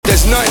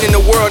nothing in the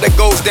world that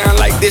goes down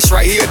like this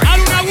right here.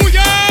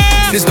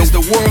 This is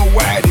the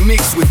worldwide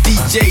mix with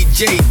DJ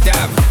J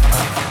Davy.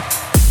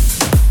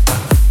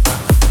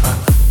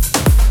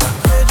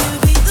 Could you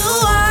be the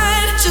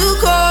one to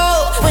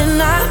call when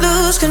I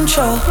lose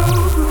control?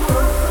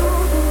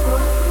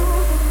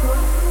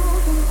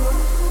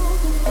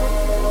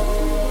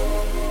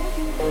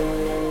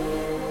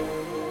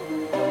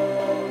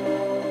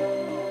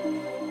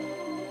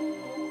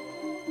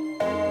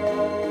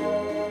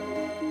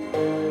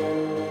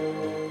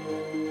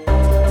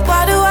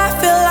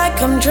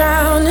 I'm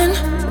drowning,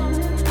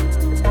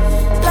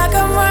 like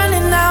I'm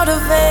running out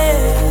of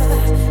air.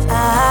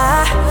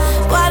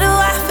 Why do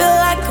I feel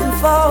like I'm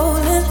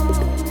falling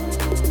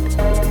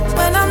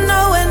when I'm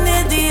nowhere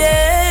near the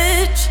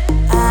edge?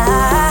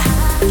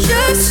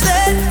 Just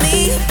let me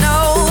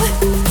know,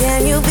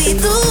 can you be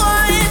the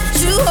one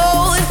to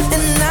hold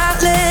and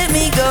not let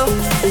me go?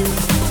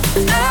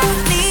 I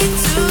need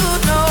to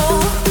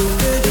know,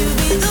 could you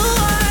be the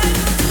one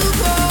to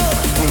go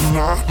when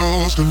I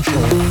lose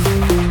control?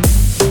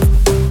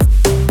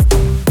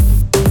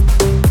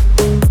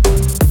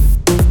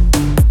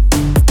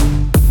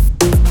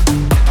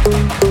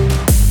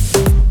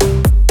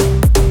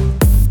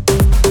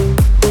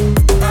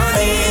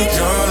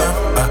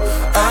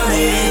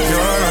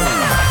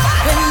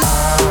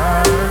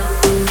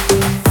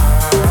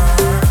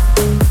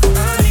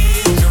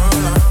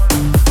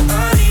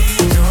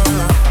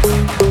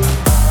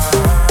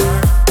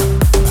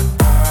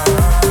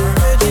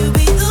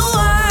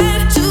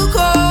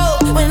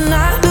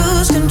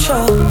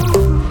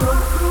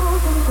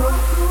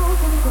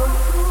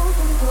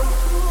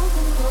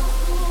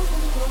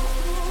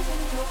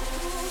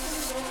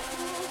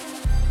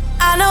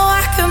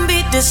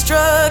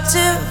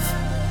 Destructive,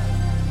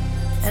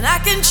 and I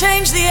can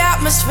change the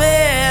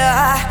atmosphere.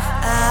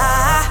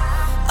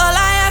 All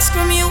I ask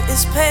from you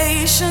is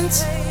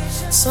patience,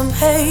 some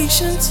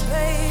patience,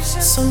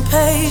 some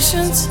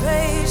patience.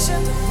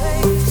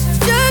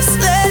 Just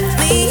let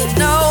me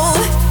know,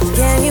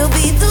 can you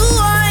be the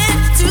one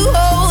to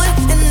hold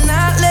and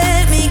not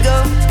let me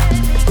go?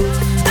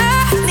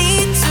 I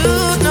need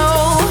to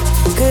know,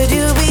 could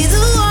you be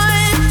the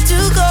one to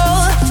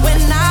go when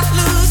I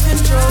lose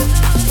control?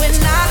 When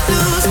I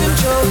lose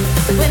control,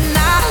 when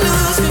I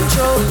lose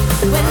control,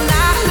 when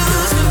I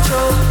lose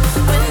control,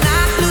 when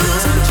I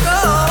lose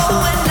control, when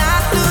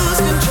I lose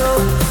control,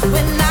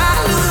 when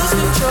I lose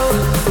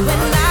control,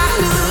 when I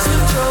lose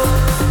control,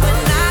 when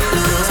I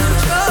lose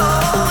control,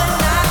 when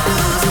I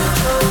lose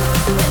control,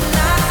 when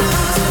I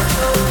lose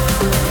control,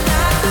 when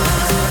I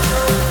lose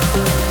control,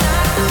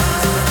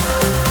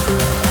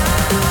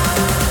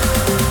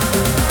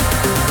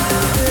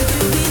 could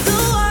you be the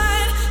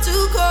one to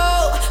go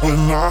when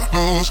I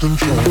lose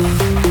control?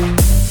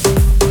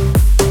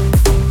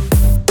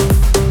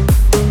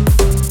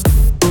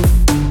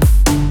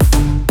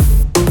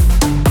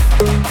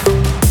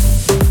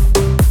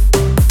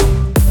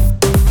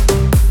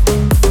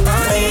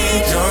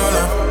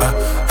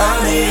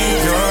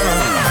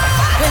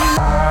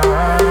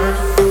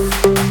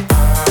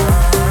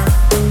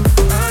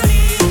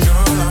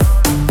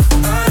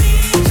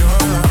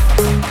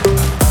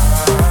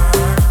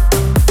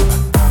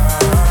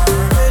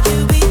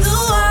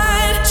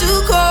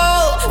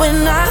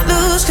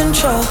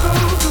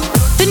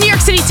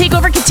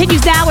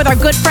 Continues now with our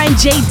good friend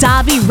Jay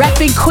Davy,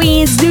 repping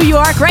Queens, New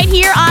York, right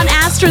here on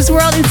Astro's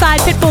World inside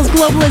Pitbull's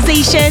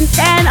Globalization.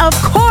 And of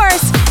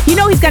course, you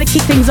know he's got to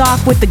kick things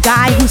off with the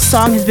guy whose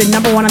song has been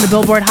 #1 on the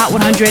Billboard Hot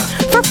 100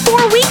 for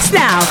 4 weeks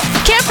now.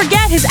 Can't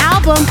forget his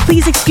album,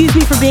 Please Excuse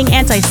Me for Being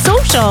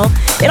Antisocial.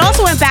 It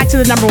also went back to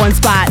the #1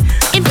 spot.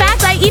 In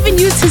fact, I even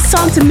used his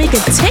song to make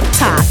a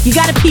TikTok. You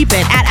got to peep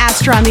it at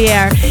Astro on the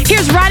Air.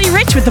 Here's Roddy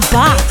Ricch with The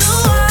Box.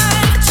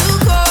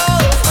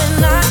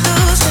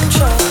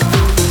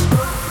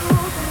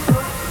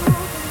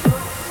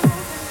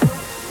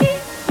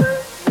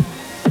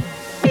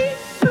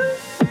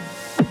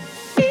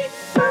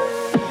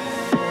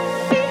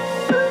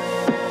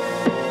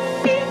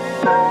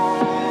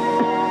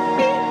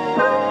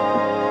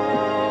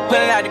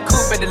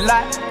 At the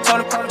lot,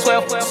 Tony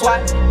 12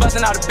 SWAT,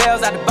 busting all the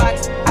bells out the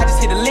box. I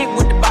just hit a lick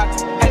with the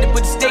box, had to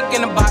put the stick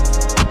in the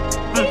box.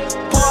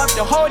 Pour up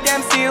the whole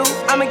damn seal,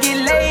 I'ma get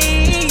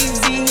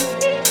lazy.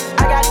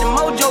 I got the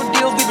mojo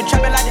deals, we been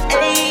trapping like the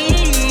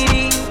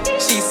 80s.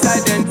 She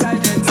sudden,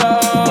 so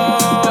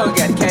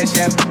got cash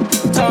out,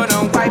 told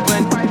them wipe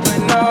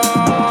no,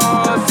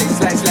 6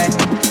 slash.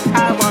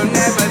 I won't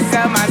never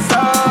sell my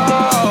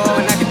soul,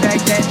 and I can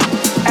take that,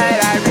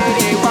 and I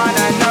really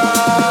wanna know.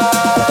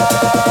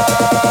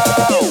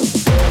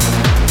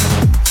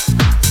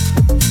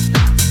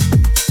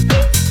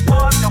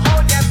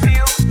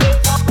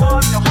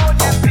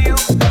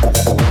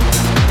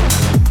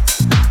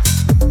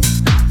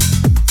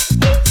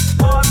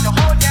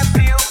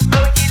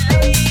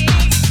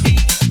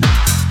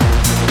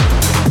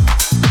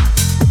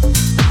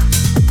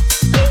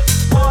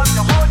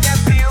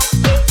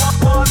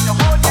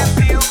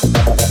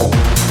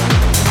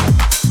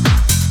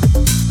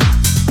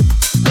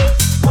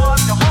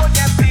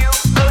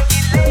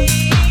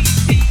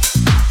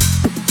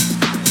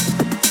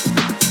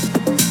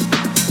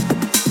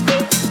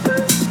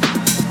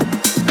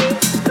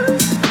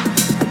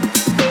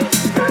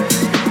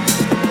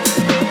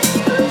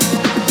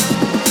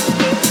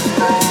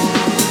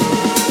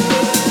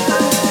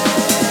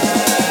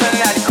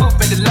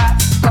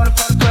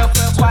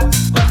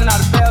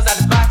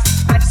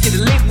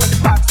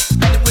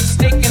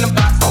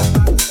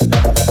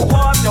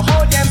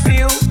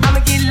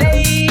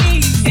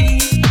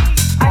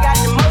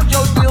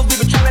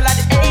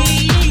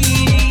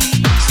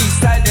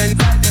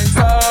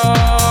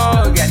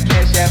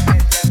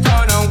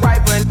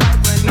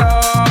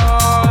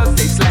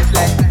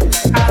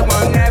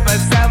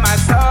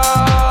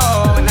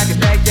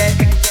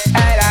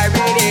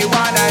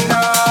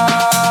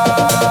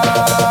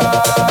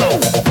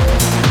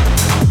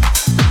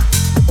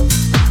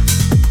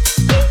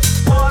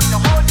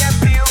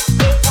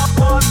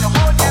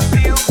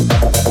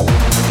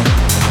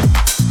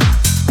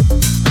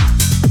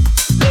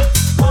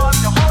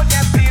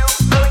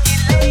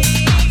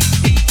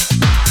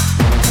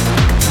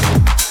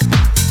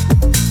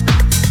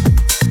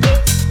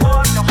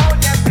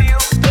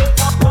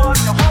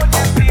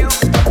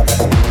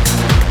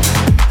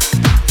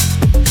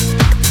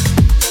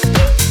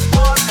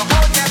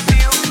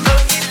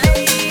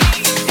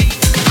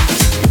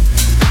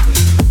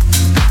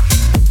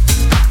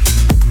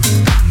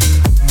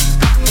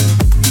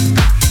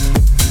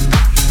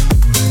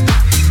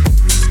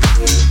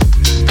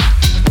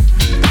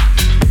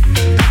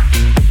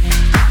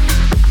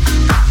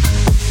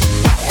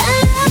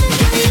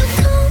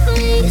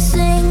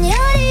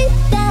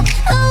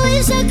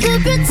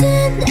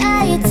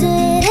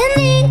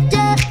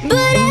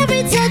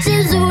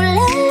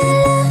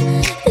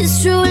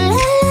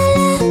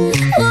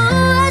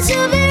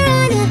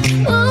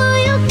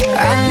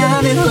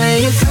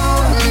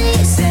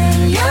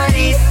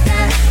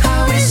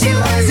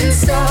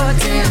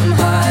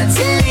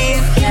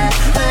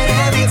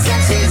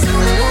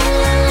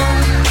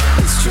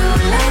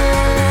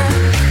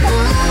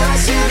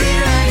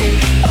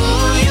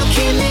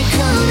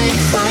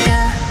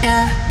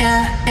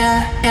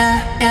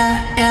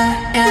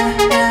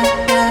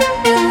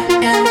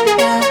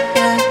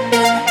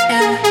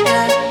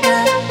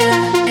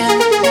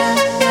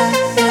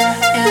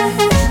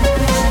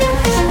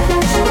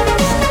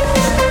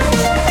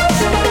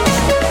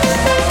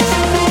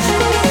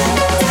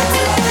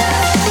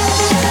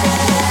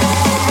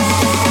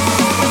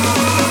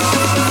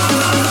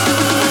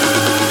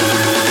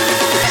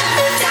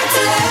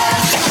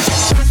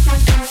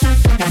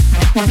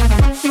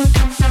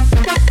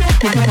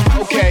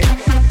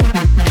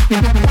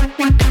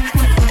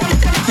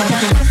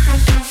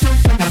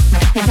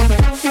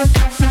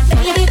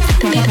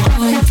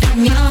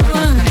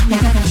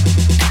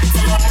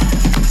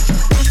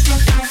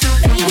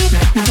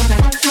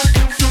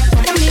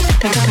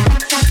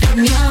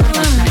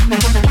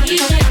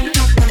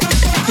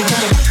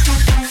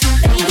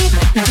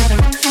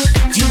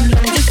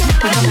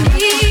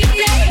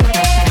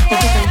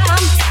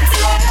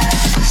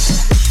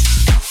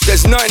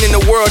 nothing in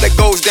the world that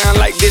goes down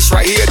like this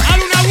right here.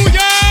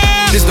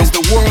 This is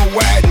the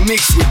worldwide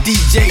mix with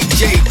DJ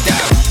J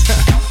Dab.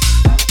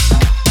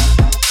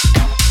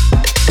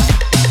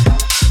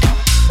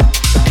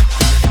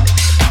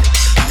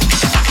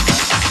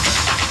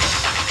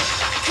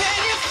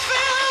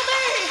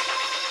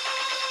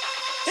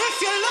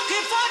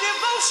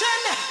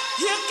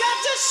 You got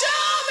to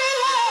show me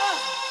love.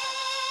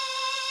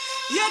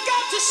 You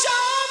got to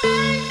show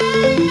me.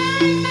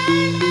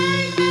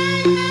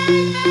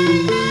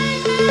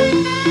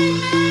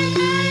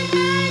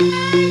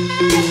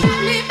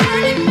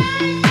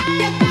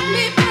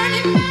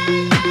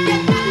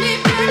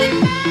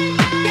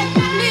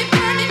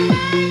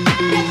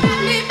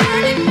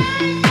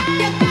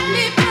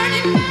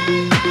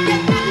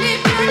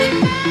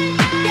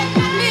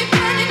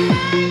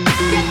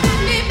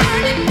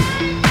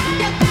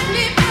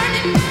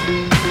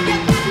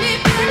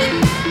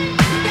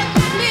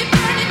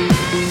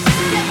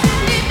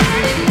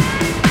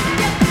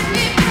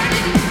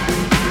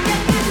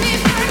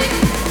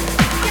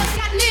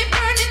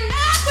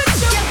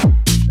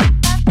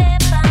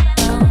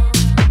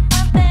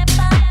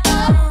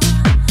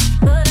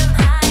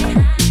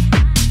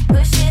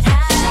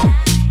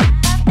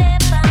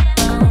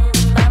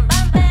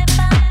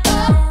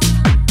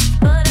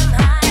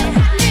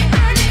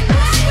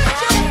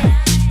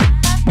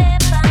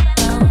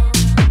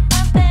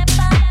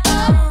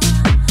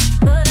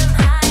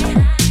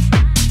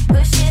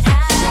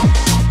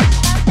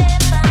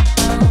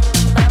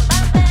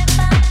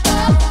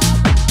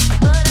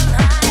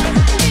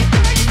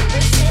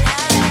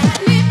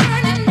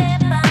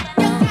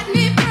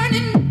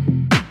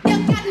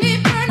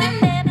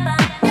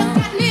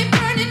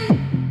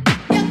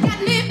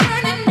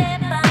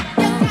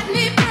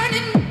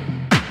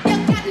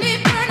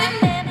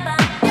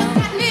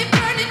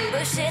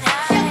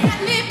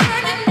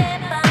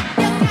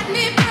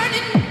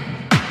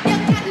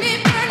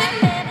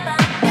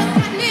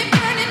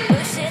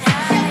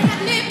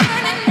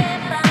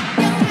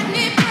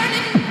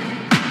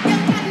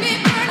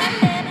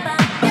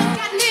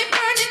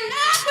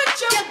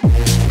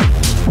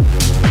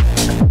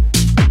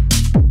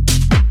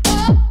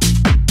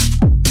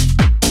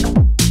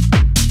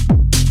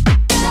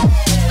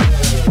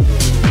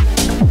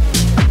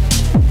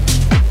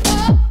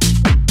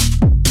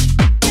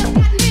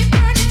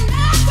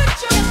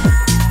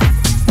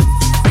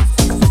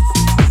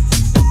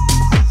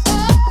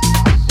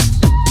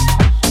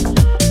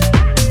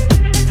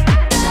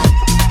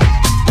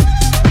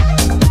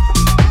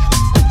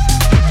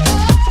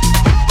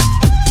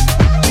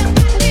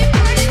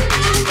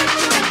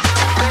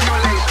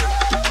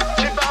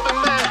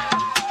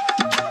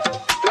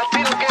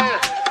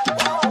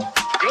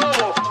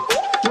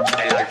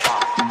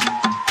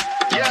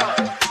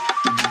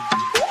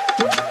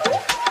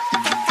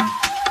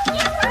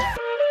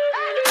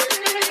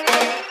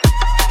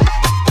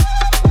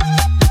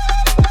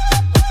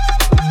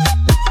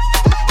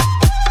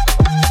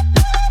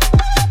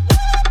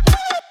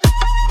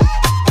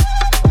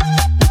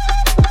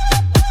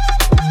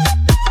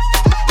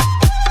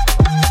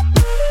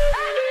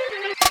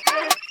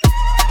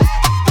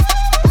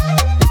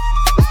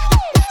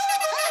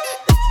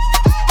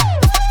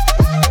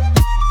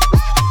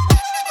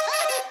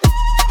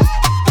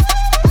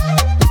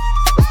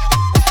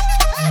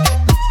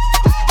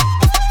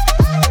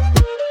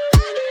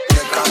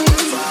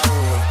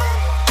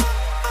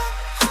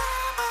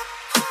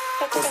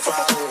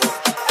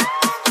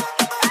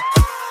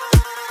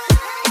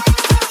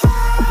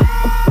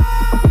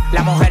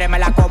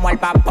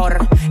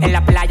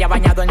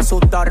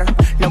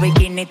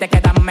 Ni te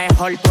quedan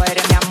mejor, tú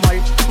eres mi amor,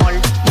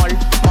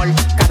 mol.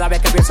 Cada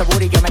vez que veo ese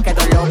booty yo me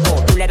quedo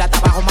loco. Tú le das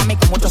trabajo, mami,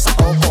 con mucho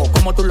saoco.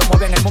 Como tú lo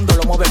mueves en el mundo,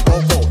 lo mueves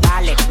poco.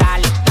 Dale,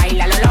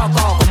 baila lo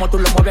loco. Como tú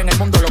lo mueves en el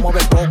mundo, lo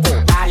mueves poco.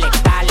 Dale,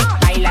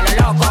 baila lo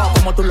loco.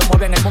 Como tú lo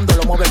mueves en el mundo,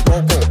 lo mueves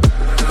poco.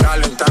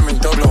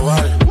 Calentamiento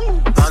global,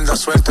 anda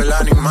suelto el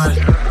animal.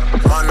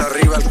 Mano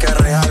arriba el que es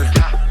real.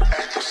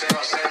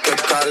 Qué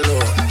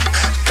calor,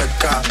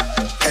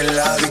 en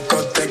la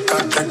discoteca,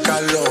 qué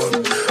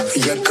calor.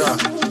 Y acá,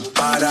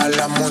 para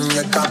la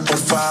muñeca, por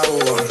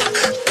favor.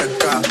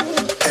 Acá,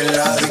 en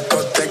la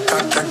discoteca,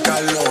 qué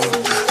calor.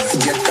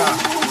 Y acá,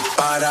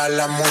 para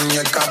la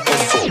muñeca, por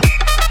favor.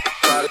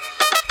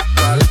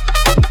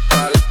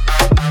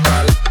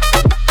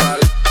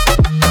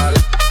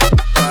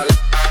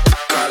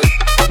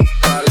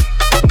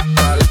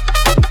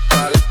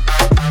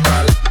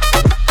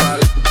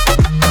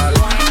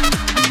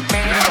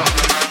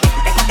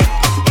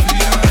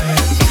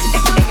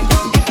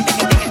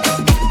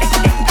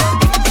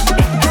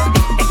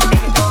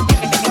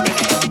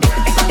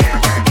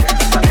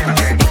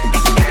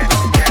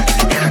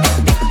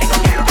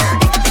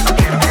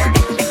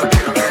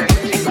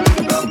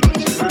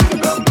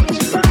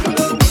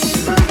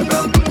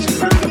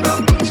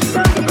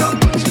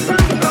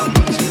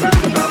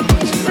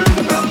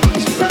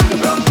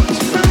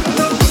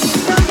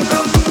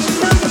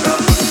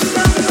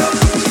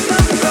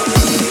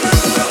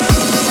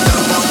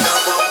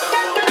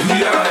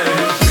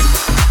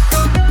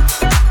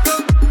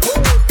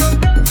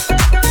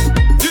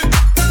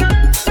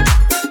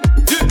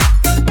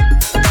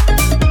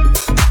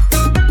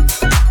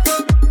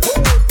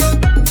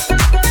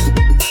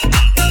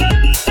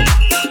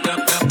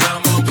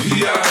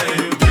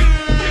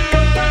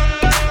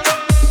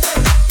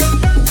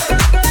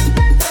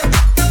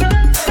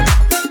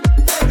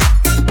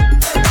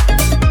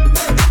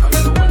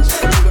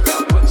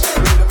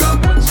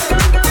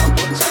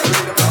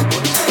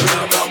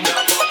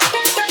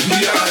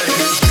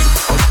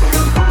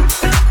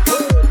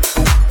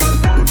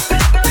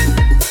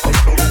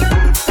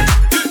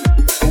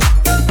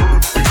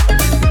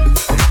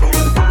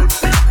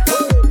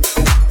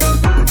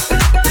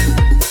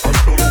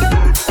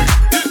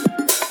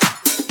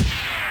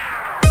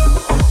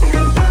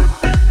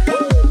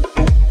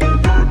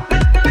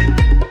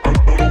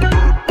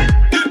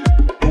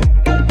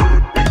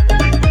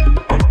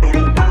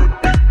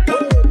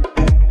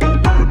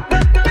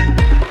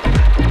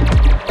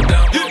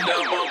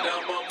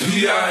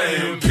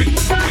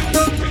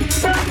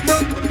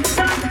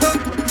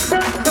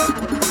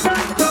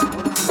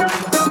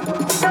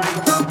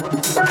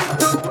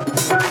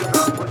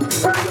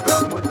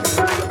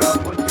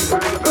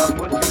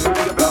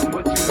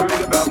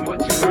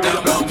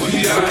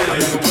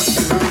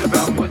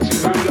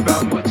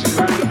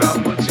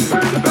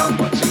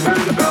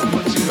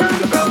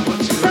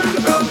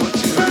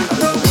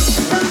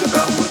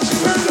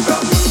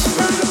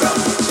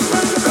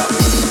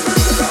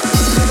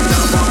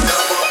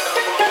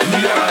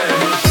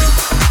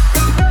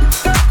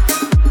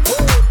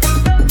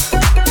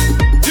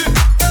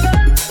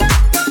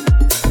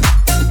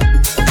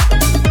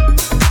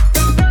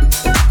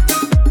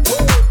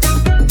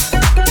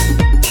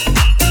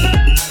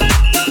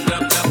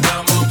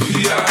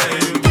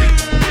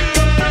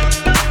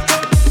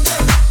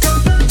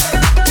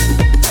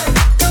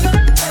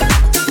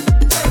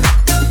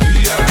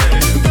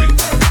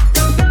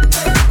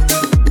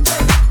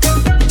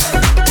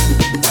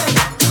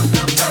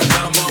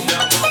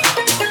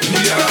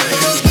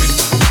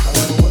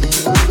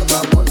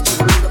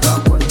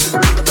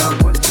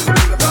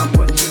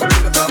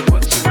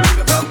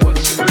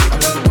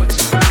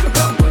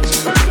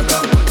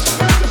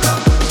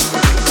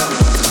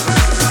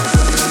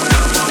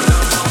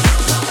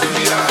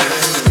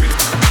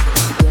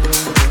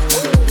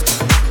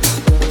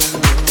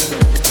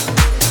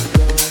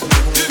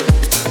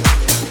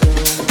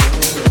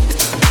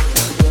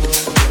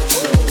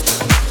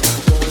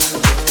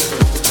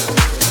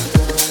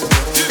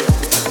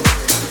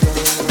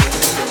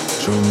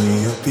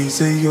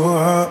 your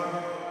heart.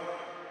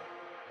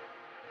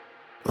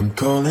 I'm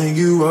calling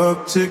you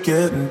up to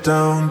getting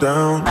down,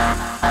 down.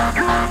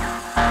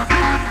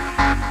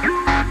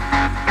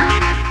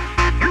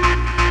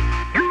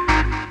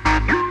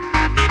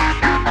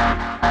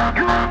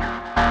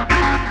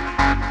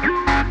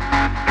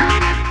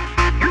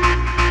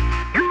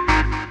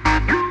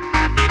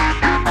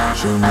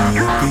 Show me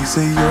a piece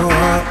of your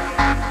heart,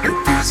 a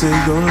piece of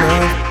your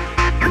love.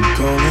 I'm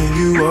calling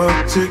you up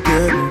to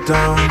getting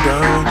down,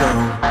 down,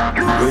 down.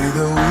 The way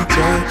that we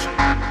touch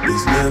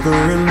is never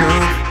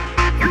enough.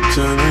 I'm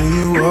turning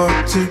you up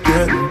to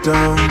getting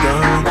down,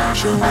 down.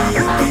 Show me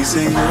a piece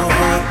of your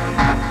heart,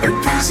 a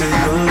piece of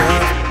your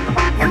love.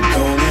 I'm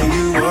calling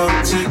you up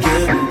to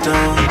getting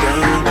down,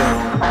 down, down.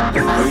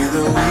 The way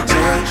that we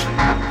touch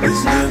is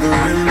never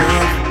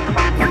enough.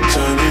 I'm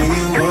turning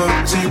you up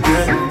to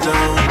getting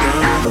down, down.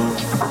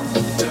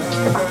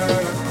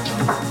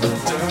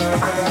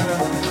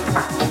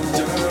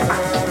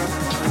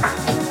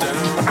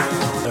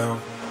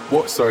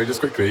 What? Sorry, just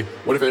quickly.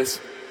 What if it's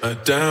a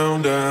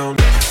down, down?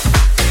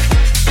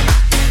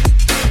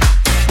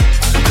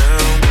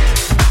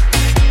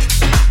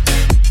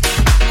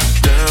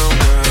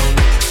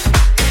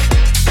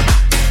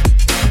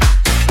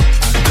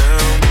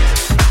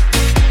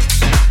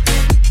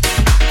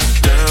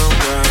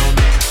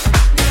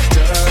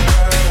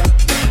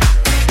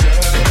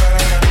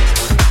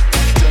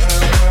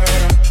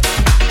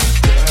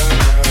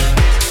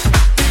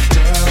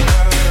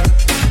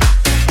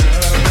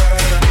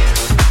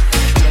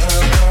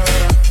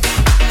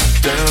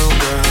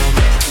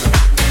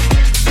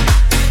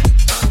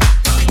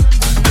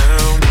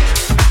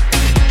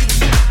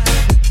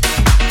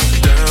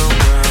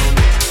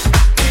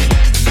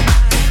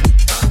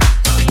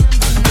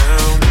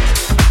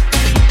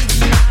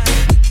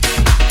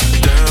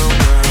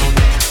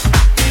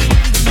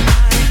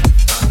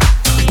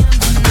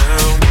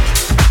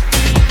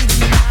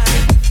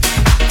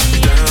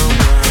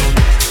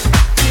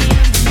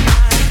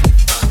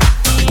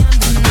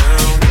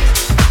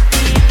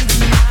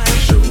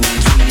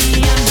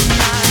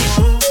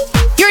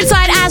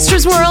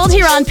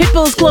 On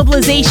Pitbull's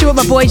Globalization with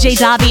my boy J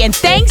Dobby, and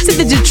thanks to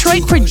the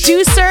Detroit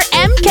producer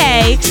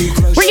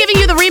MK, we're giving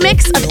you the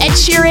remix of Ed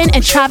Sheeran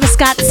and Travis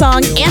Scott's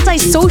song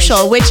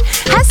Antisocial, which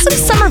has some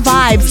summer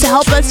vibes to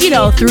help us,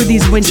 through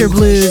these winter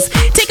blues.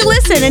 Take a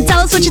listen and tell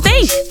us what you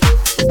think.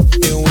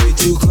 Way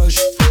too close.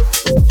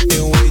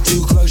 Way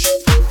too close.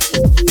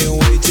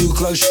 Way too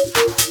close.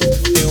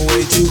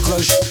 Way too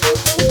close.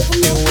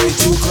 Way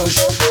too close.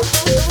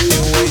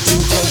 Way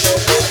too close.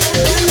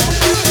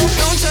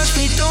 Don't touch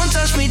me, don't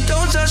touch me,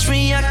 don't touch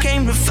me. I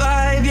came to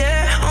vibe,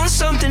 yeah. On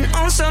something,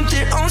 on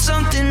something, on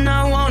something.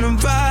 I wanna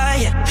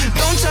ride, yeah.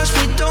 Don't touch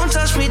me, don't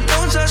touch me,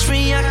 don't touch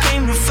me. I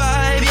came to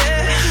vibe,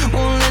 yeah.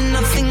 Won't let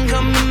nothing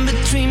come in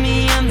between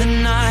me and the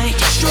night.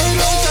 Don't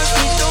touch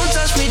me, don't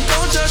touch me,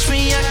 don't touch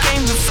me. I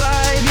came to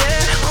vibe,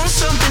 yeah. On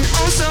something,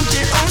 on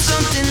something, on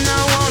something.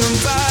 I wanna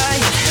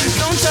ride,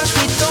 yeah. Don't touch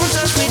me, don't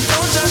touch me,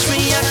 don't touch me.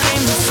 I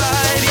came to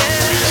vibe,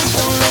 yeah.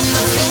 Won't let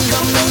nothing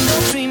come in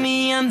between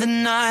me and the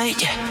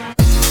night, yeah.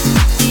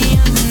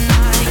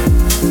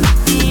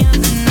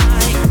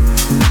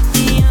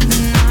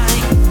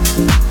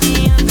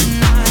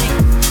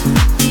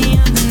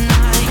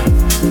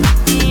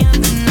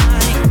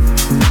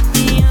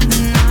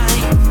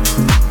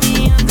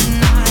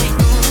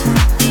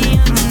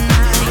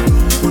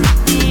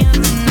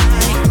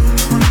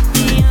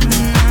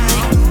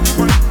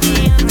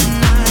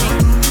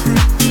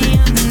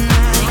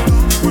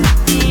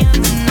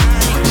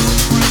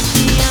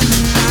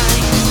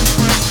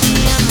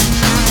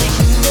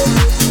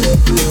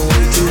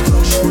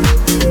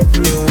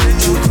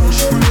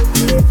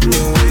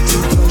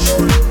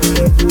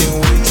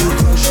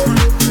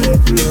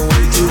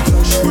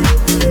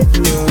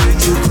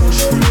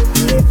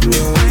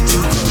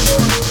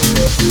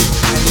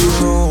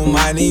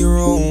 I need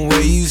room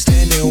where you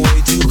standing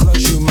way too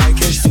close. You might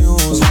catch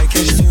fumes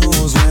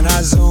when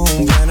I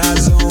zoom,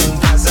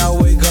 As I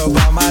wake up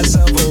by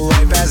myself,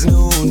 right past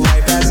noon,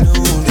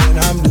 then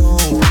I'm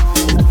doomed.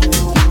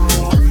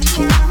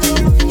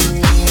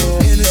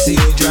 Hennessy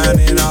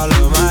drowning all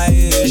of my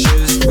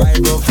issues.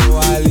 Right before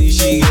I leave,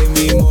 she gave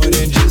me more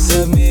than just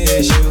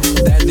submission.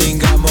 That thing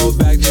got more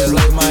back just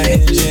like my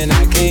engine,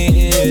 I can't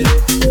hit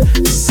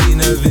it. Seen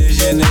a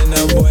vision in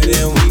the boy,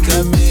 then we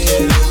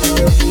committed.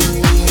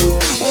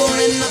 Won't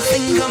let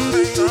nothing come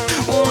back.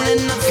 Won't let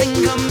nothing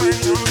come back.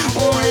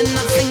 Won't let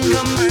nothing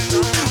come back.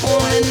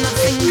 Won't let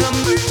nothing come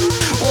back.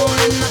 Won't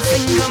let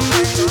nothing come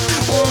back.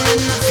 Won't let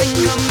nothing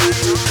come back.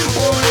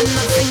 Won't let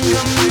nothing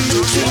come back.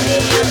 Between me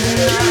and the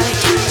night.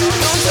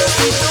 Don't touch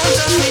me, don't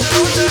touch me,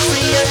 don't touch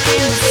me. I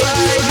can't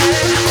fight.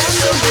 On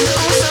something,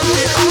 on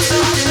something, on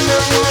something. I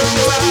wanna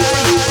ride.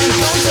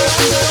 Don't touch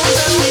me, don't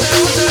touch me,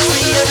 don't touch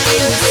me. I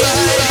can't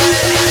fight.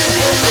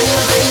 Won't let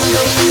nothing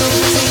come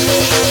between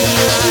me.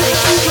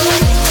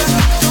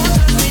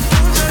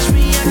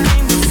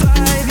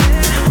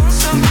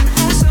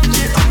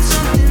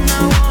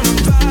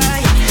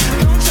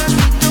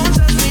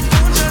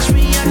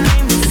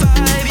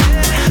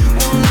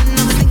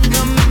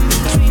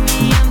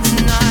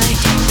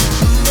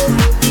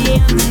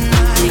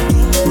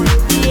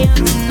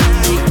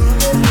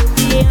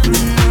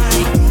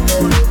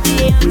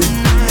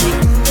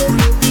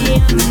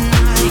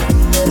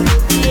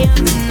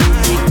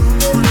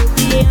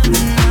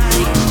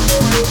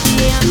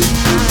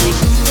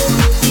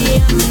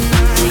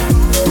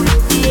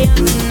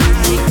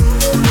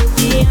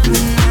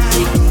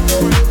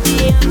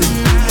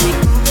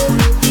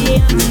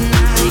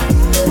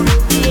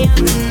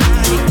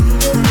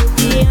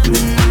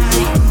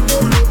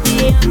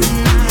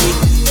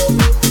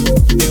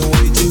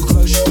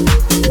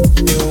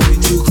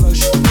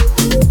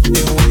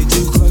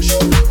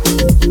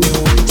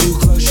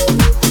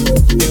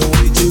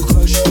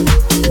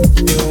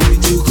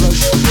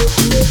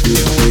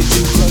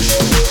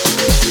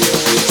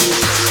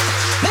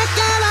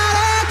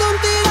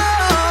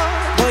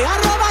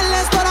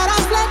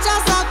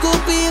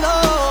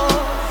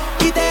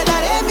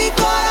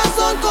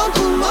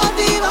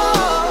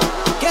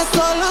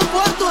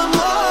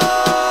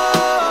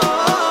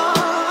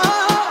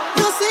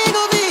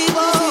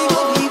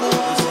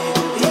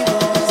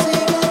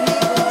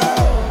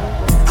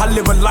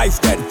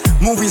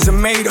 movies are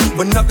made up,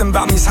 but nothing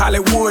about me's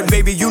Hollywood.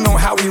 Baby, you know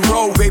how we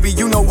roll. Baby,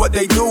 you know what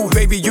they do.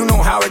 Baby, you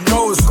know how it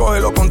goes.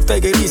 Cógelo con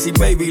take it easy,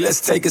 baby,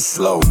 let's take it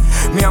slow.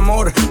 Mi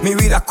amor, mi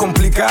vida es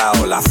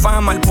complicado. La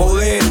fama, el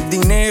poder, el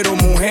dinero,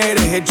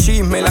 mujeres, el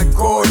chisme, el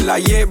alcohol, la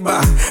hierba.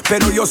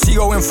 Pero yo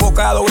sigo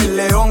enfocado, el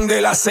león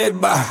de la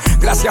selva.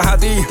 Gracias a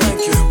ti,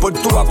 por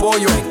tu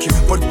apoyo,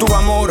 por tu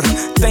amor.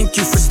 Thank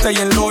you for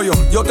staying loyal.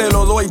 Yo te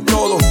lo doy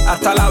todo,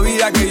 hasta la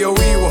vida que yo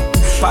vivo,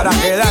 para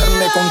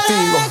quedarme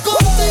contigo.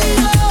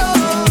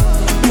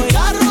 Voy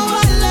a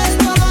robarle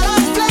todas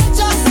las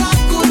flechas a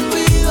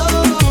Cupido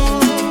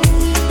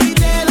y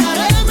te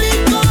daré mi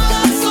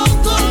corazón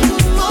con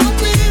un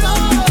motivo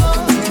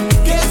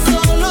que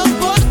solo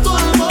por tu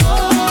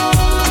amor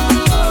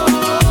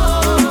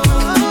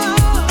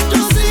yo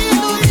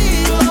sigo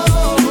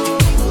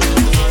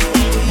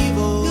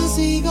vivo, yo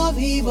sigo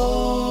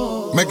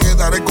vivo. Me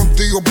quedaré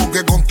contigo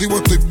porque contigo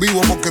estoy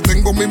vivo, porque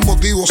tengo mis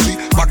motivos, sí,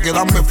 para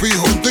quedarme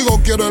fijo. Contigo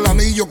quiero el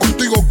anillo,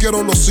 contigo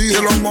quiero los hijos.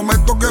 De los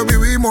momentos que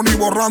vivimos ni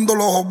borrando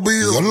los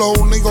olvidos. Yo lo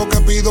único que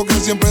pido que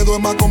siempre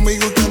duerma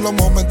conmigo y que en los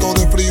momentos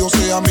de frío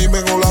sea mi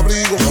mejor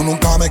abrigo. Yo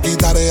nunca me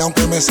quitaré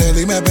aunque me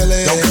cele y me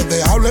pelee. Y aunque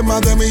te hables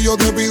más de mí, yo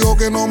te pido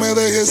que no me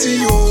dejes.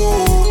 Y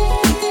yo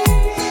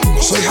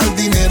no soy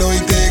jardinero y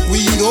te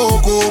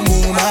cuido como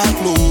una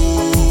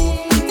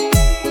flor.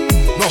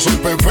 No soy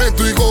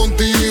perfecto y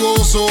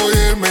contigo soy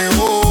el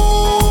mejor.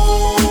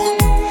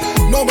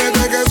 No me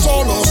dejes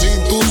solo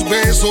sin tus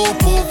besos,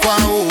 por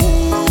favor.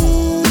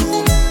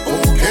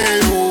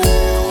 Okay,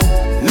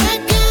 Me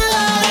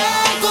quedaré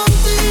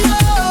contigo.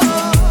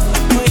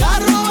 Voy a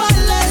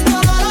robarle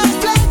todas las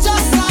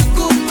flechas a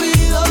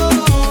Cupido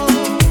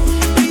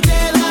y te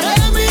daré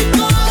mi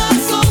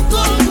corazón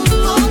con un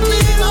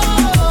motivo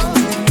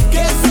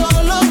que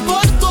solo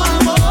por tu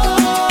amor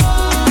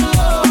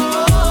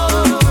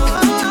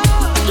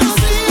yo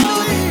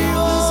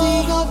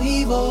sigo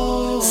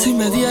vivo. Si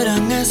me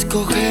dieran a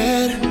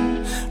escoger,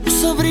 no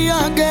sabría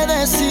qué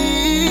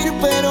decir,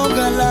 pero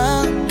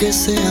ojalá que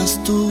seas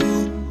tú,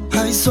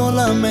 ay,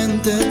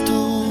 solamente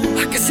tú.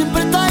 La que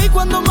siempre está ahí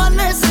cuando más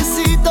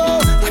necesito,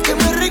 la que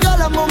me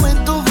regala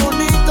momentos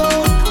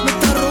bonitos, me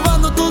está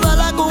robando toda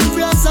la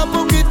confianza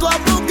poquito a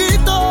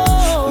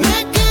poquito.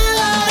 Me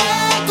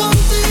quedaré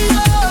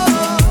contigo.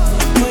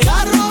 Voy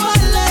a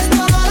robarle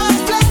todas las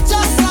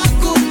flechas a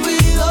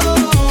Cupido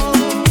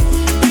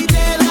y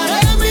te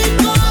daré mi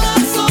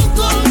corazón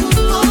con un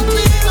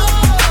motivo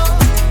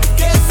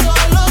que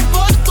solo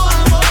por tu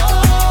amor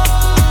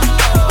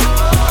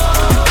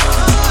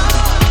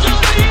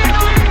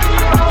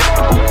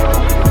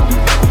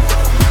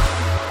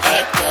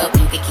Act up,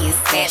 you can get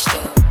smashed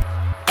up.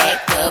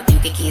 Act up, you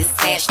can get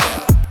smashed up.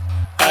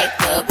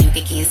 Act up, you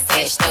can get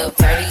smashed up.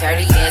 Dirty,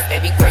 dirty ass,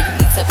 baby girl, you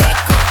need to back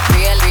up.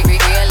 Real, live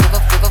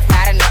a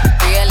pattern.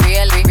 Real,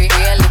 live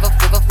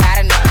a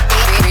pattern.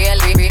 Real,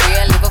 live a pattern.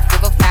 Live a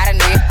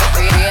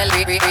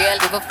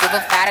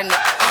pattern.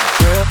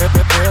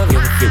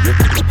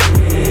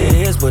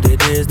 It is what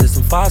it is, there's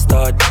some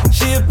 5-star.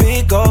 She a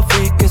big gold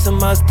freak, it's a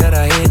must that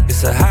I hit.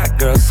 It's a hot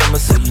girl summer,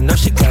 so you know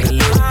she got it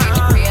lit.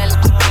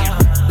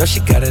 No, she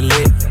got it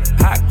lit.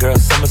 Hot girl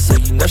summer, so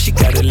you know she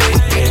got it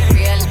lit.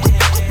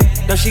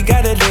 Yeah. No, she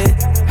got it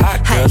lit.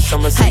 Hot girl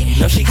summer, so you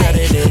know she got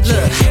it lit.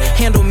 Look,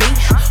 handle me?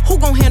 Who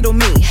gon' handle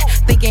me?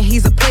 Thinking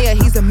he's a player,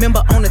 he's a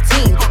member on the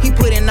team. He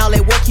put in all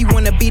that work, he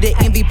wanna be the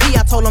MVP.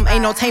 I told him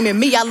ain't no taming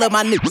me, I love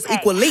my niggas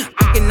equally.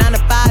 Fucking 9 to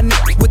 5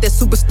 niggas with that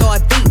superstar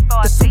D.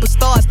 The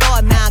superstar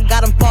star, now I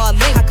got him far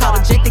link. I called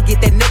a Jake to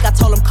get that nigga, I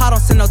told him call, don't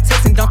send no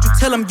text. And don't you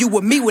tell him you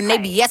with me when they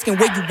be asking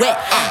where you at.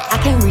 I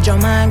can't read your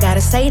mind,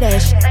 gotta say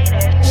that shit.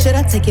 Should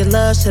I take your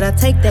love, should I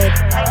take that?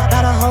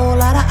 Got a whole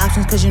lot of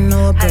options, cause you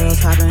know a girl's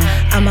hopping.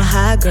 I'm a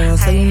high girl,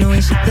 so you know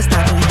ain't shit that's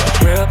stopping.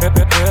 Real,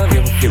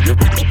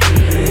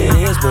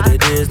 it is what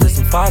it is, there's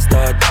some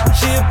 5-star.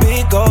 She a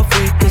big gold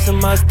freak, it's a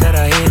must that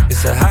I hit.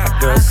 It's a hot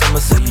girl summer,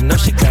 so you know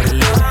she got it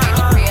lit.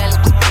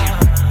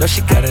 No,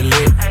 she got it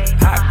lit.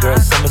 Hot girl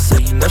summer, so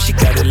you know she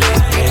got it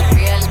lit.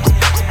 Yeah.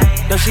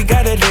 No, she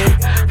got it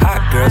lit.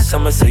 Hot girl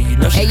summer, so you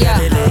know she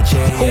got it lit.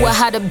 Yeah, Who a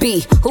how to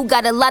be? Who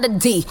got a lot of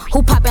D?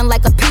 Who poppin'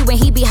 like a P when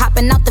he be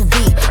hopping out the V?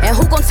 And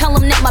who gon' tell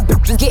him that my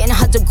bitch is getting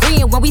her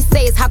degree? And when we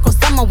say it's hot girl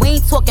summer, we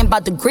ain't talking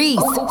about degrees.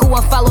 Who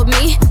won't follow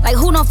me? Like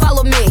who don't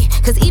follow me?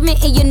 Cause even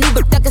in your new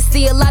bitch, I can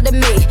see a lot of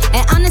me.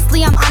 And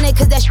honestly, I'm on it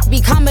cause that shit be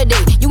comedy.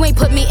 You ain't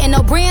put me in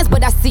no brands,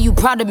 but I see you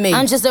proud of me.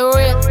 I'm just a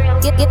real,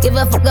 give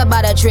a fuck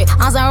about a trick.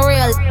 I'm some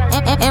real,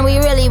 and we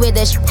really with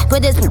this shit.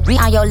 Put this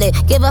on your lip,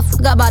 give a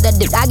fuck about the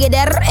dick. I get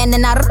that and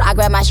then I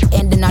grab my shit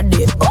and then I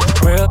dip.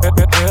 Real, it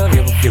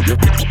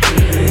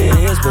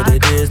is what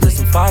it is, there's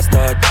some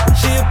 5-star.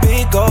 She a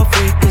big gold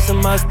freak, it's a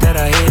must that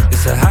I hit.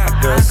 It's a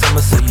hot girl summer,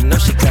 so you know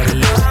she got it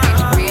lit.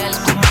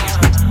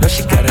 No,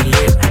 she got it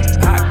lit.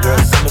 Hot girl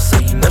summer, so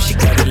you know she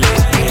got it lit.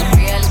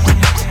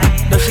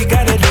 Yeah. No, she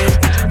got it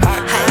lit.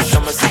 Hot girl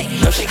summer, so you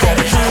know she got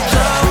it lit.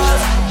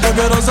 Yo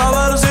quiero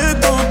saber si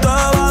tú te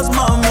vas,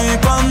 mami,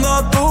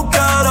 cuando tú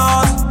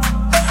quieras.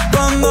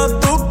 Cuando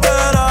tú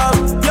quieras,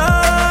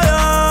 yeah,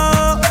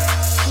 yeah.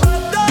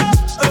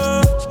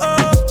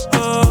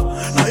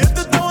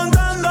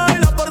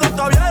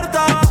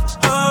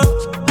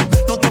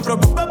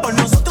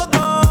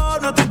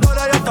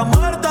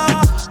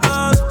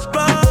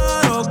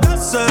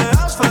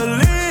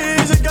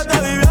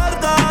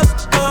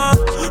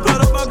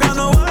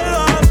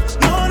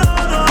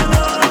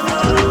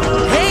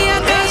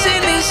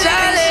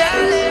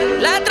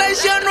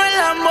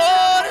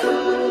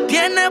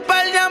 Tiene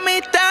par de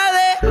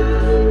amistades,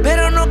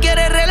 pero no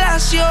quiere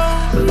relación.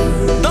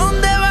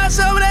 Donde va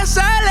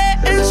sobresale,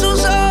 en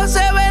sus ojos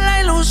se ve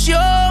la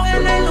ilusión.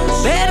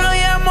 Pero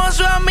llamó a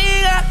su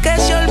amiga que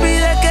se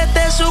olvide que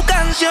esta es su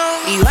canción.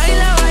 Y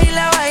baila,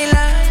 baila,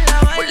 baila,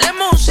 ponle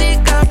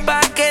música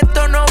pa' que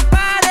esto no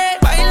pare.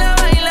 Baila,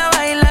 baila,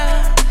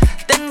 baila,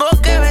 tengo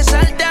que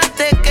besarte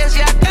antes que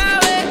se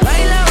acabe.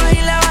 Baila,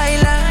 baila,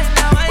 baila,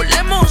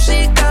 ponle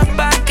música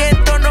pa' que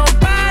esto no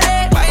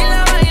pare.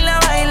 Baila, baila,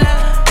 baila,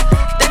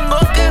 tengo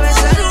que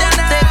besarte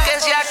antes que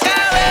se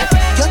acabe.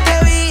 Yo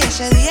te vi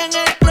ese día en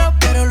el club,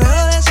 pero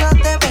luego de eso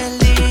te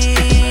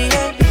perdí.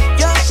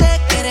 Yo sé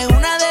que eres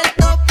una del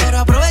top, pero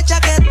aprovecha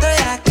que estoy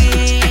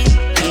aquí.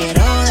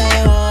 Quiero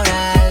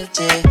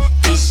devorarte,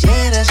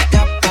 quisiera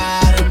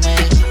escaparme,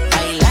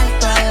 bailar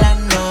toda la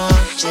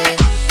noche,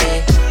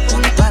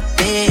 junto a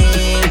ti,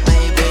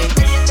 baby.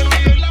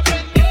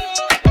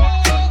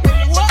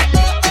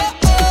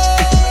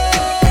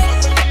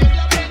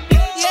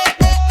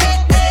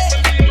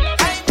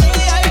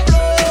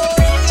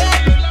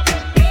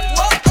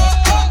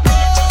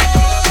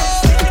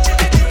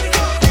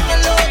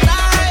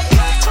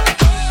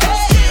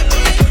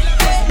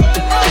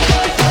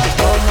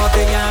 ¿Cómo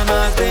te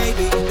llamas,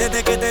 baby?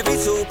 Desde que te vi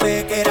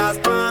supe que eras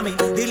pa' mí.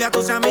 Dile a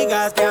tus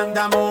amigas que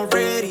andamos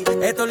ready.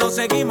 Esto lo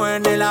seguimos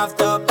en el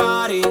after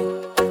party.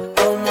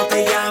 ¿Cómo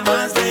te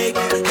llamas, baby?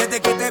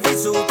 Desde que te vi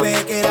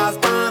supe que eras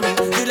pa' mí.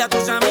 Dile a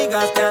tus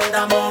amigas que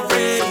andamos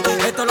ready.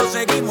 Esto lo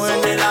seguimos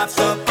en el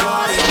after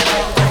party.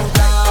 Con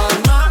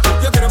calma,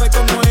 yo quiero ver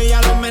cómo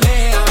ella lo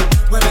menea.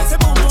 Mueve ese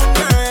boom boom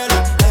girl.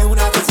 Es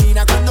una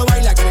asesina cuando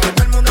baila, quiere que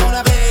todo el mundo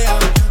la vea.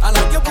 I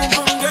like your boom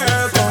boom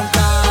girl. Con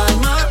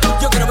calma,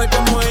 yo quiero ver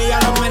cómo ella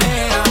lo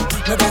menea.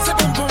 Mueve ese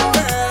boom boom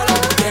girl.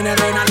 Tiene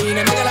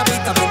adrenalina, mete la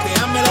pista,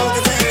 hazme lo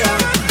que sea.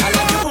 I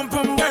like your boom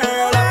boom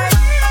girl.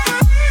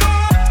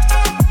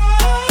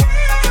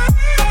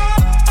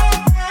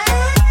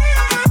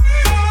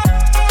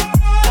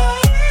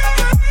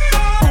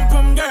 Boom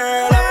boom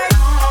girl.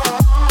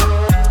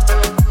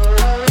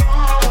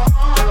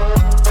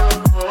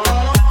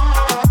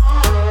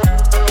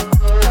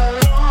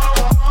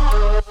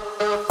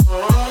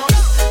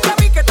 Ya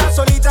vi que estás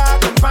solita,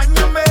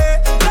 acompáñame.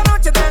 La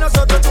noche de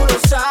nosotros tú lo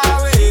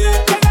sabes.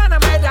 Que gana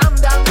me dam,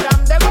 dam,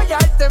 dam de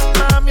guayarte,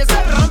 mami.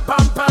 Ese ram,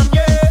 pam, pam,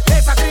 yeah.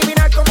 Esa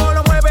criminal como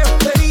lo mueve es un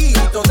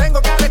delito.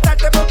 Tengo que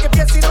arrestarte porque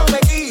pienso y no me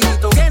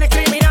quito. Tienes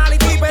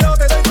criminality, pero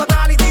te doy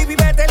fatality.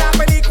 Vivete la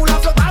película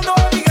flotando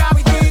en mi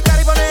gravity.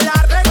 Cari pone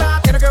la regla,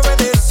 tiene que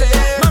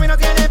obedecer. Mami no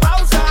tiene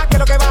pausa, ¿qué es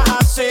lo que vas a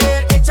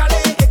hacer?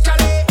 Échale,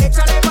 échale,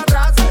 échale pa'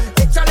 atrás.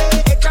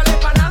 Échale, échale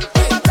pa' adelante,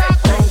 pa' atrás.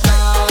 Con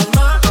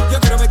calma, yo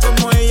quiero ver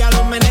cómo ella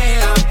lo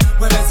menea.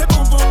 Mueve ese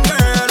boom boom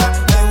girl.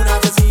 Es una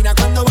asesina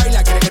cuando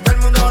baila, quiere que todo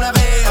el mundo la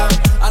vea.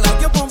 I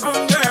like your boom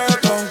boom girl.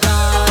 Con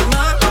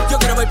calma, yo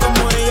quiero ver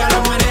cómo ella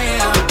lo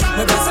menea.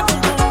 Mueve ese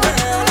boom boom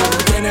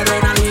girl. Tiene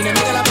adrenalina,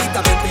 mete la pista,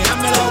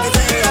 hazme lo que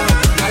sea.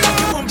 I like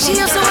your boom boom She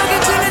used to girl. work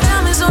at Tina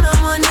Diamonds on a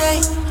Monday.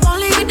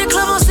 Only hit the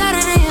club on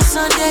Saturday and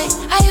Sunday.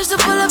 I used to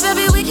pull up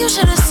every week, you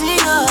should have seen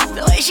her.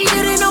 The way she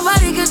did it,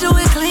 nobody could do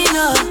it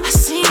cleaner. I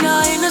seen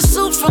her in a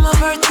suit from her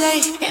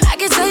birthday. And I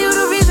can tell you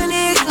the reason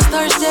it was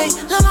Thursday.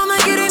 La mama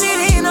getting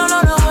it in on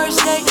the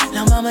worst day.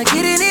 La mama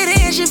getting it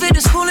in, she fit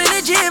the school and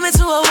the gym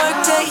into a work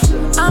day.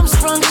 I'm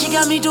sprung, she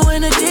got me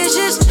doing the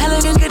dishes.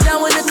 Elegant get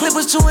down when the clip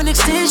was to an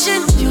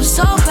extension. You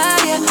so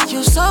bad, yeah,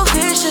 you so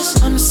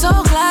vicious. I'm so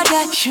glad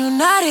that you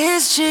not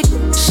his chick.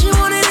 She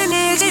wanted a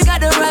nigga, he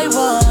got the right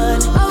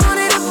one. I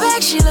wanted a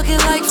bag, she looking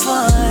like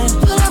fun.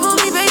 Pull up on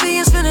me, baby,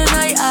 and spend the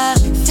night.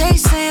 They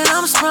saying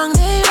I'm sprung,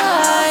 they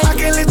right. I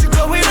can't let you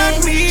go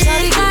without me.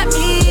 Shawty got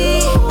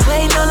me.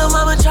 Waiting on the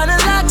mama tryna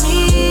lock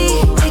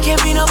me. It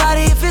can't be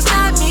nobody if it's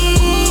not me.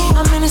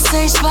 I'm in the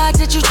same spot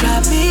that you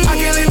dropped me. I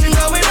can't let you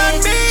go without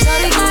me.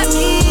 Shawty got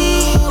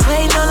me.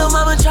 Waiting on the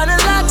mama tryna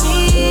lock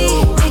me.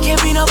 It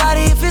can't be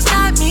nobody if it's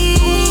not me.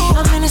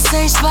 I'm in the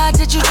same spot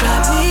that you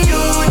dropped me.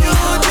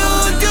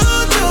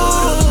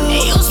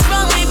 And you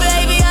sprung me,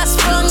 baby, I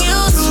sprung you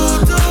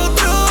too.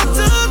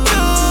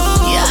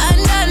 Yeah,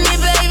 undone me,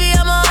 baby,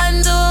 I'm a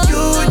undo.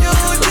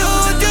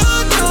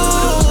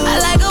 I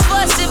like a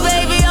busted,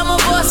 baby, I'm a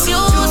bust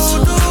you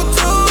too.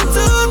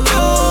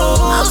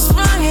 I'm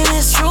sprung and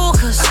it's true,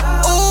 cause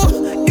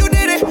Ooh, you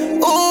did it.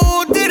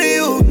 Ooh, did it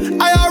you?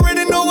 I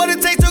already know what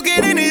it takes to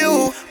get into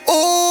you.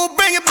 Ooh,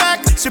 bring it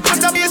back. She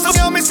puts up here so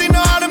tell me she know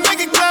how to make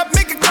it clap,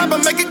 I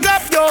make it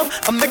clap, yo.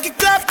 I make it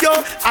clap, yo.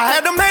 I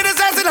had them haters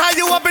asking how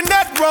you up in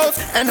that road,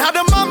 and how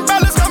them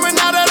umbrellas coming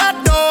out of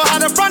that door, how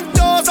the front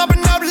doors open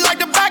up like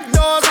the back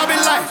doors. I be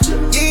like,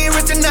 you ain't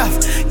rich enough.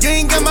 You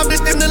ain't got my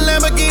bitch in the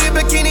Lamborghini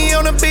bikini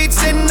on the beach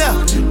sitting up.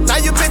 Now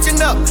you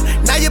bitching up.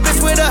 Now you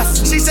bitch with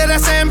us. She said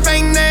that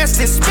champagne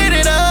nasty. Spit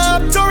it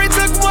up. Tory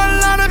took one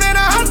line of it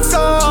a hot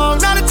song.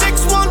 Now the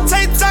chicks want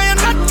tape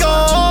saying not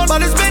gone,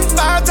 but it's been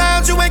 5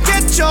 times you ain't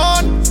catch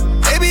on.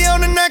 Baby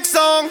on the next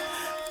song.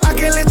 I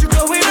can't let you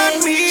go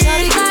without me.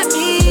 Shawty got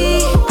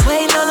me.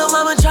 Waiting on the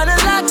mama tryna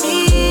lock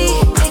me.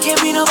 It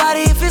can't be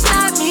nobody if it's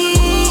not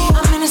me.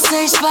 I'm in the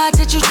same spot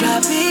that you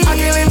dropped me. I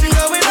can't let you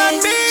go without me.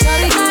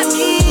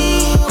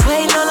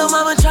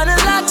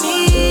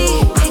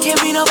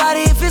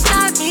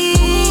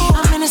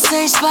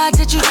 spot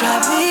that you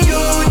drive me. You.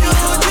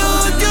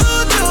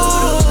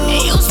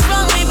 And you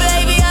sprung me,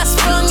 baby, I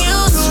sprung you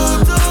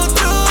too.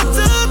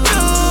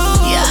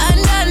 Yeah,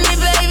 undone me,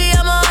 baby,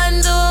 I'm a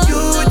undo.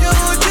 You.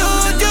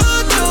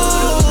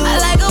 I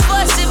like a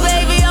bossy,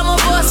 baby, I'm a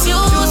boss you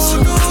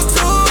too.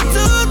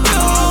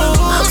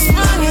 I'm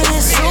sprung in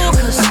this soul,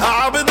 cause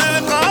عبد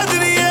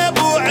القادر يا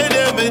ابو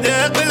علم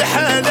داق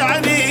الحال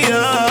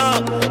عنيا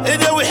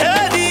اذا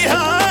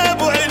وحاليها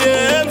ابو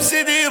علم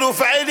سيدي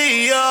رفع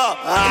عليا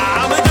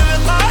عبد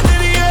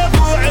القادر يا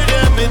ابو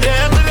علم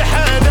داق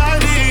الحال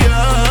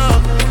عنيا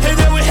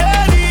اذا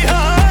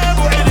وحاليها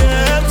ابو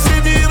علم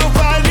سيدي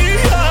رفع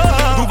عليا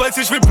Du weißt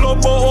ich will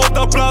Plomo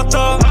oder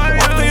Plata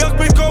Achte jak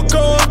mit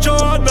Coco und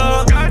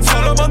Joanna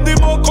Salaman die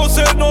Mokos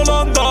in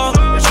Hollanda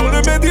Ich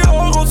hole mir die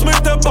Euros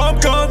mit der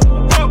Pumpgun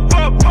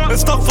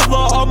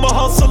Astaghfirullah, I'ma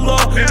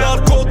hustler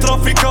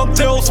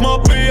Narkotrafikante aus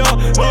Mafia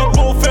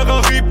Lambo,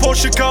 Ferrari,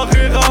 Porsche,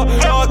 Carrera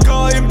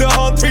AK in der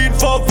Hand wie in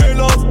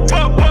Favelas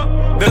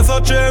Der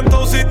Sergeant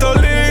aus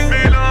Italien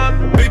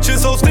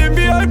Bitches aus dem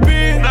VIP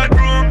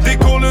Die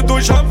Kohle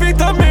durch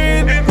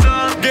Amphetamin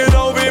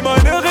Genau wie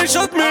meine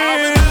Richard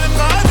Mille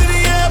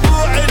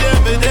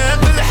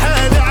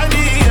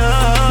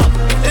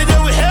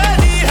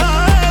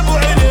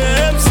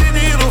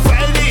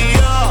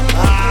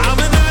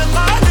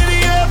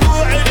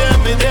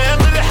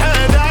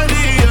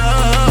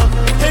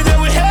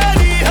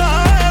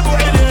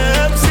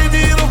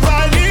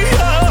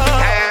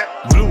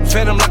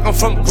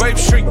From Grape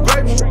Street,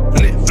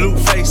 lit blue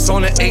face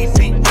on the AP.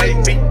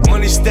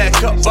 Money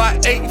stack up by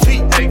 8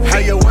 feet. How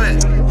you win?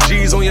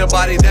 G's on your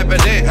body, dapper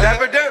then.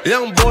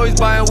 Young boys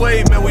buying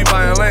wave, man, we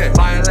buying land.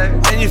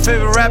 And your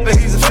favorite rapper,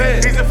 he's a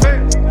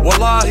fan.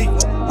 Wallahi,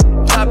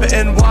 top it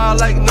NY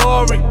like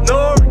Nori.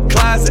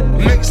 Closet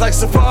mix like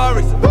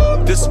Safari.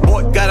 This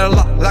boy got a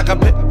lot like a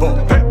pit bull.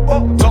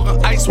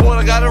 Talking ice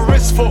water, got a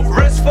wrist full.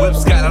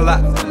 Whips got a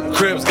lot,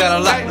 cribs got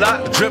a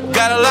lot, drip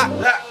got a lot.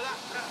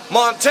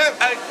 Montana,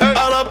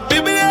 أنا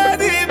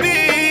ببلادي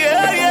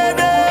بيا يا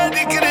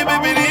نادي كل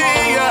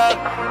ببلية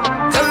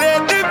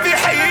خليتني في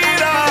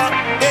حيرة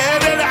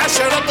يا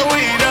العشرة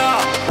طويلة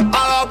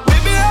أنا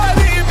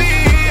ببلادي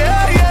بيا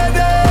يا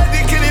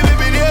نادي كل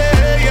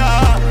ببلية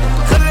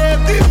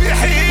خليتني في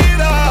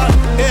حيرة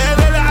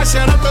يا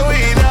العشرة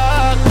طويلة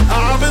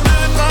عبد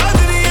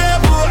القادر يا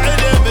أبو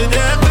علم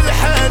داق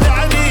الحال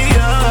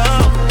عنيا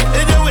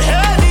إذا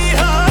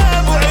وحاليها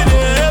أبو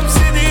علم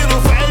سيدي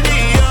رفع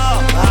عليا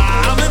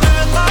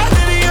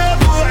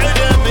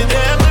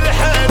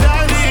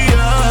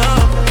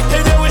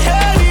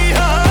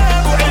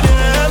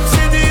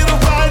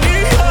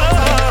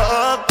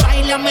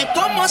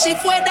Como si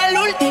fuera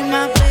la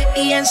última vez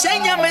y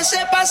enséñame ese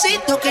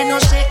pasito que no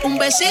sé, un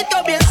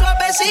besito bien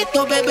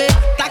suavecito, bebé.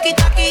 Taqui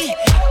taqui,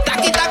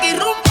 taqui taqui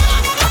rumba.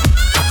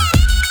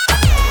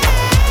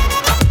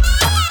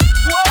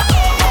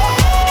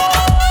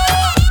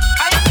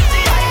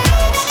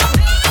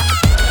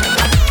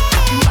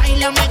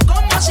 Báilame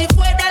como si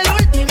fuera la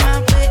última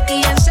vez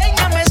y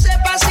enséñame ese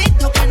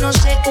pasito que no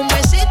sé, un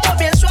besito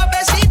bien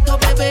suavecito,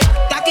 bebé.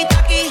 Taqui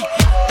taqui,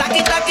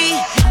 taqui taqui,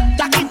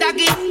 taqui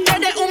taqui.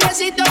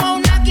 Besito a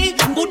un aquí,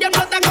 Buria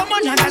flota como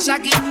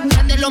Nagasaki.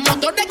 Prende los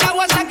motores de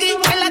Kawasaki.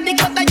 En la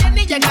discota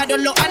Jenny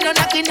llegaron los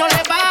Anunnaki. No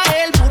le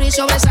baje, el puri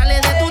sobresale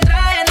de tu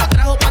traje. No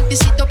trajo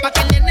panticito pa'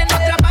 que el nene no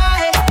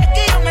trabaje. Es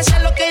que yo me sé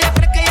lo que ella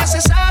cree que ya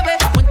se sabe.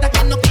 Cuenta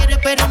que no quiere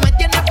pero me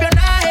tiene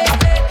espionaje.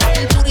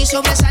 El puri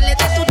sobresale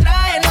de tu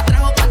traje. No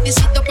trajo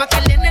panticito pa' que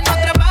el nene no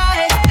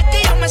trabaje. Es que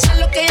yo me sé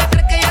lo que ella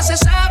cree que ya se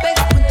sabe.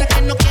 Cuenta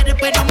que no quiere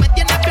pero me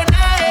tiene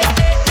espionaje.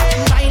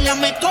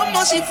 Báilame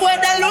como si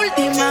fuera la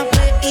última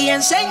vez y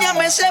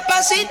enséñame ese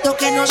pasito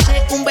que no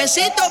sé, un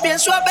besito bien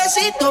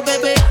suavecito,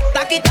 bebé.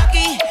 Taqui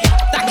taqui,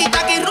 taqui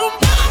taqui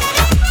rumba.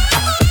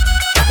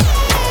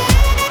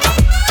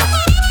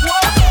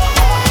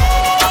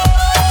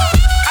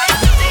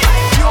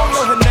 You don't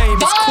know her name,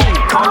 it's Queen.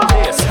 Call her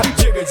this.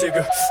 Jigga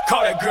jigga,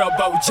 call that girl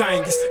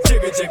Bojangles.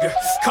 Jigga jigga,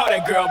 call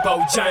that girl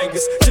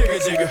Bojangles. Jigga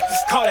jigga,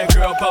 call that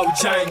girl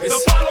Bojangles. The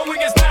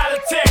following is not a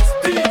text,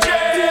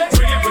 DJ.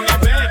 Bring it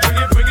back, bring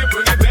it back, bring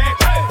it back,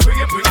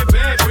 bring it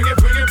back, bring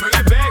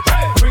it back,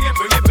 bring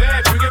it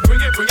back, bring it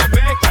back, bring it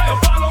back. The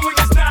following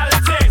is not a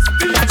text,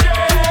 DJ.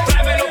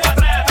 Tráemelo pa'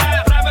 atrás,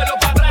 tráemelo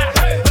pa' atrás,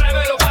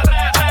 tráemelo pa'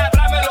 atrás,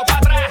 tráemelo pa'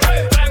 atrás,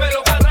 tráemelo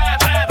pa' atrás,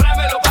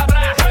 tráemelo pa'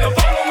 atrás. The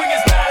following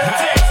is not a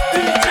text,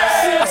 DJ.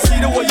 I see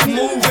the way you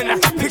moving, I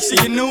picture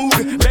you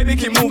nude. Baby,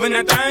 keep moving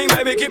that thing,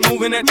 baby, keep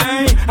moving that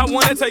thing. I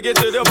wanna take it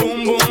to the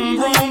boom, boom,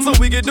 boom, so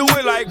we can do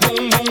it like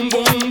boom, boom,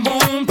 boom,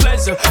 boom.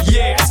 Pleasure,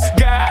 yes,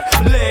 God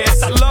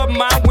bless. I love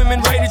my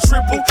women rated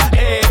triple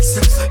X.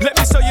 Let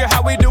me show you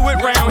how we do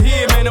it round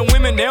here, man. The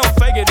women, they don't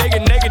fake it, they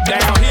get naked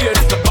down here.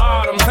 It's the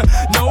bottom,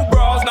 no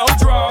bras, no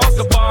draws,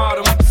 the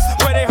bottom.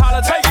 Where they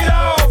holler, take it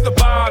off, the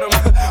bottom.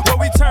 Where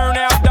we turn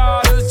out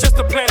daughters just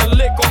to plant a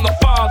lick on the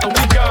father.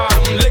 We got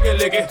them, lick it,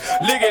 lick it,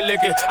 lick it,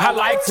 lick it. I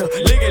like to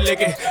lick it,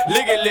 lick it,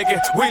 lick it, lick it.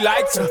 We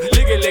like to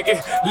lick it, lick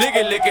it, lick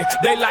it, lick it.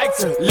 They like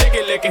to lick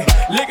it, lick it,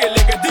 lick it,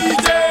 lick it.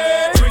 DJ,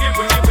 bring it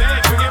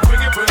back, bring it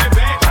back, bring it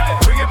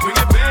back, bring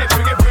it back.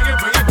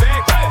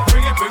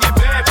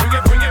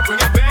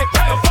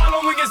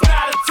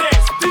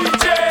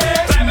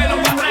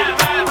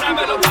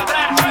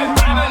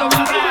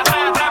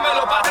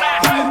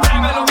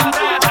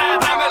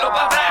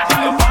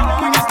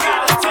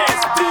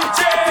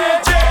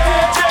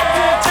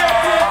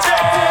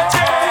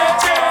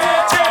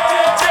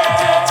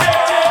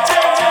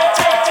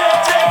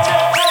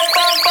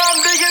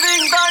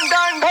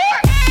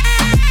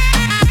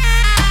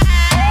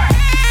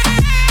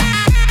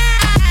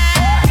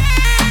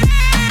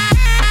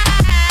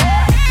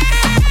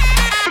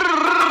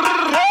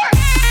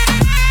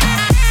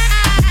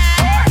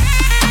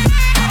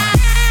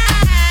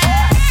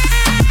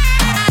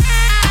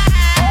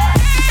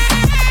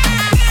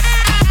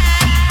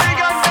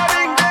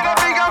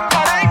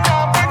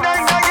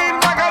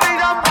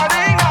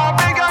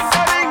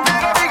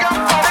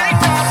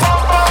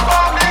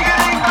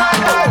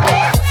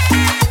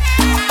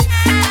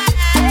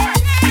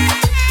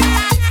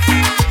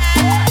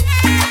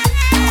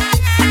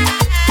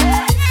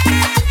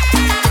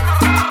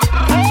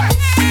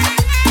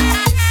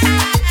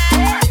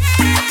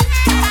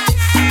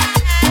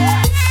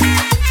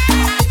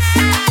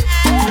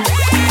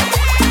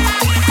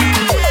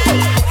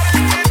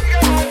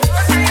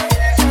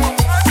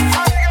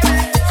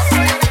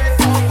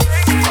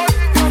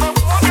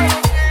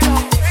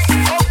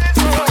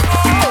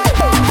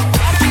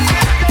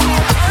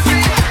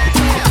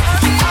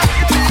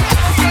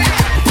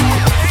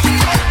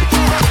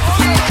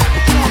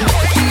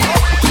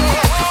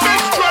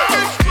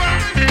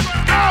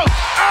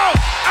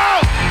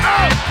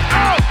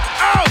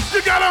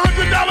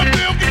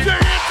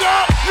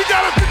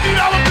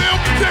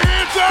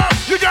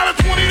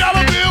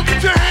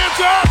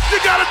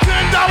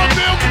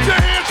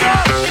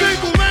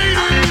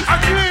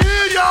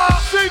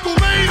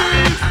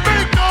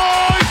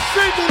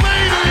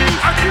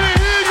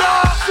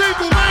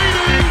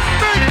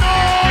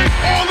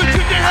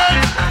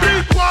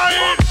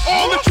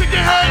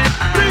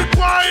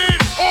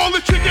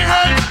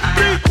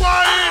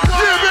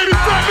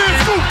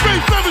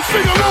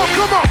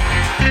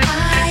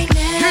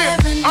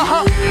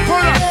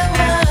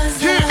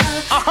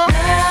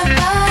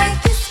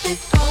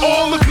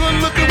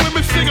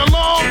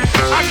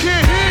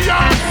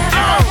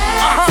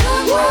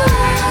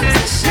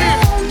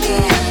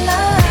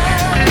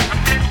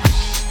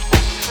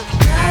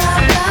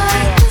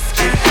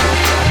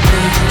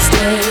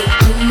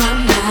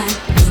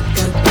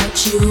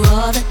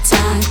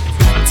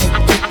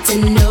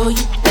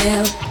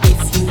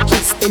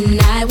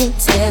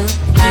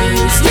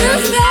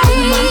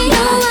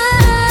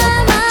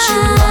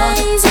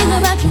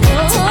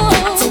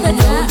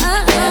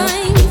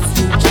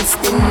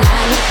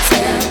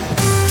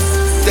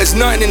 There's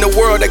nothing in the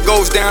world that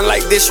goes down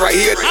like this right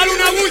here.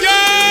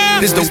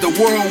 This is the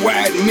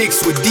worldwide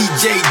mix with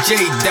DJ J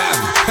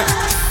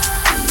Davy.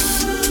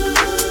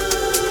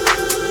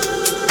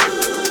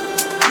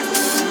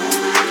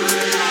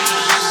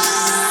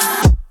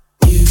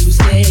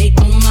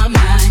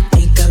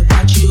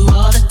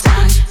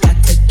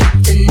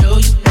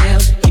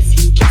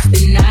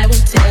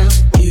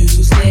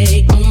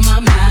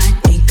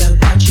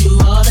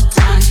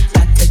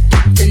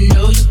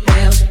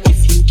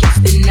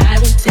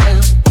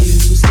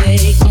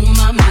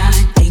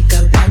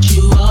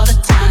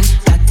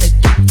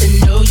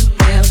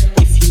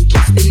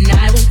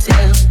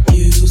 Tell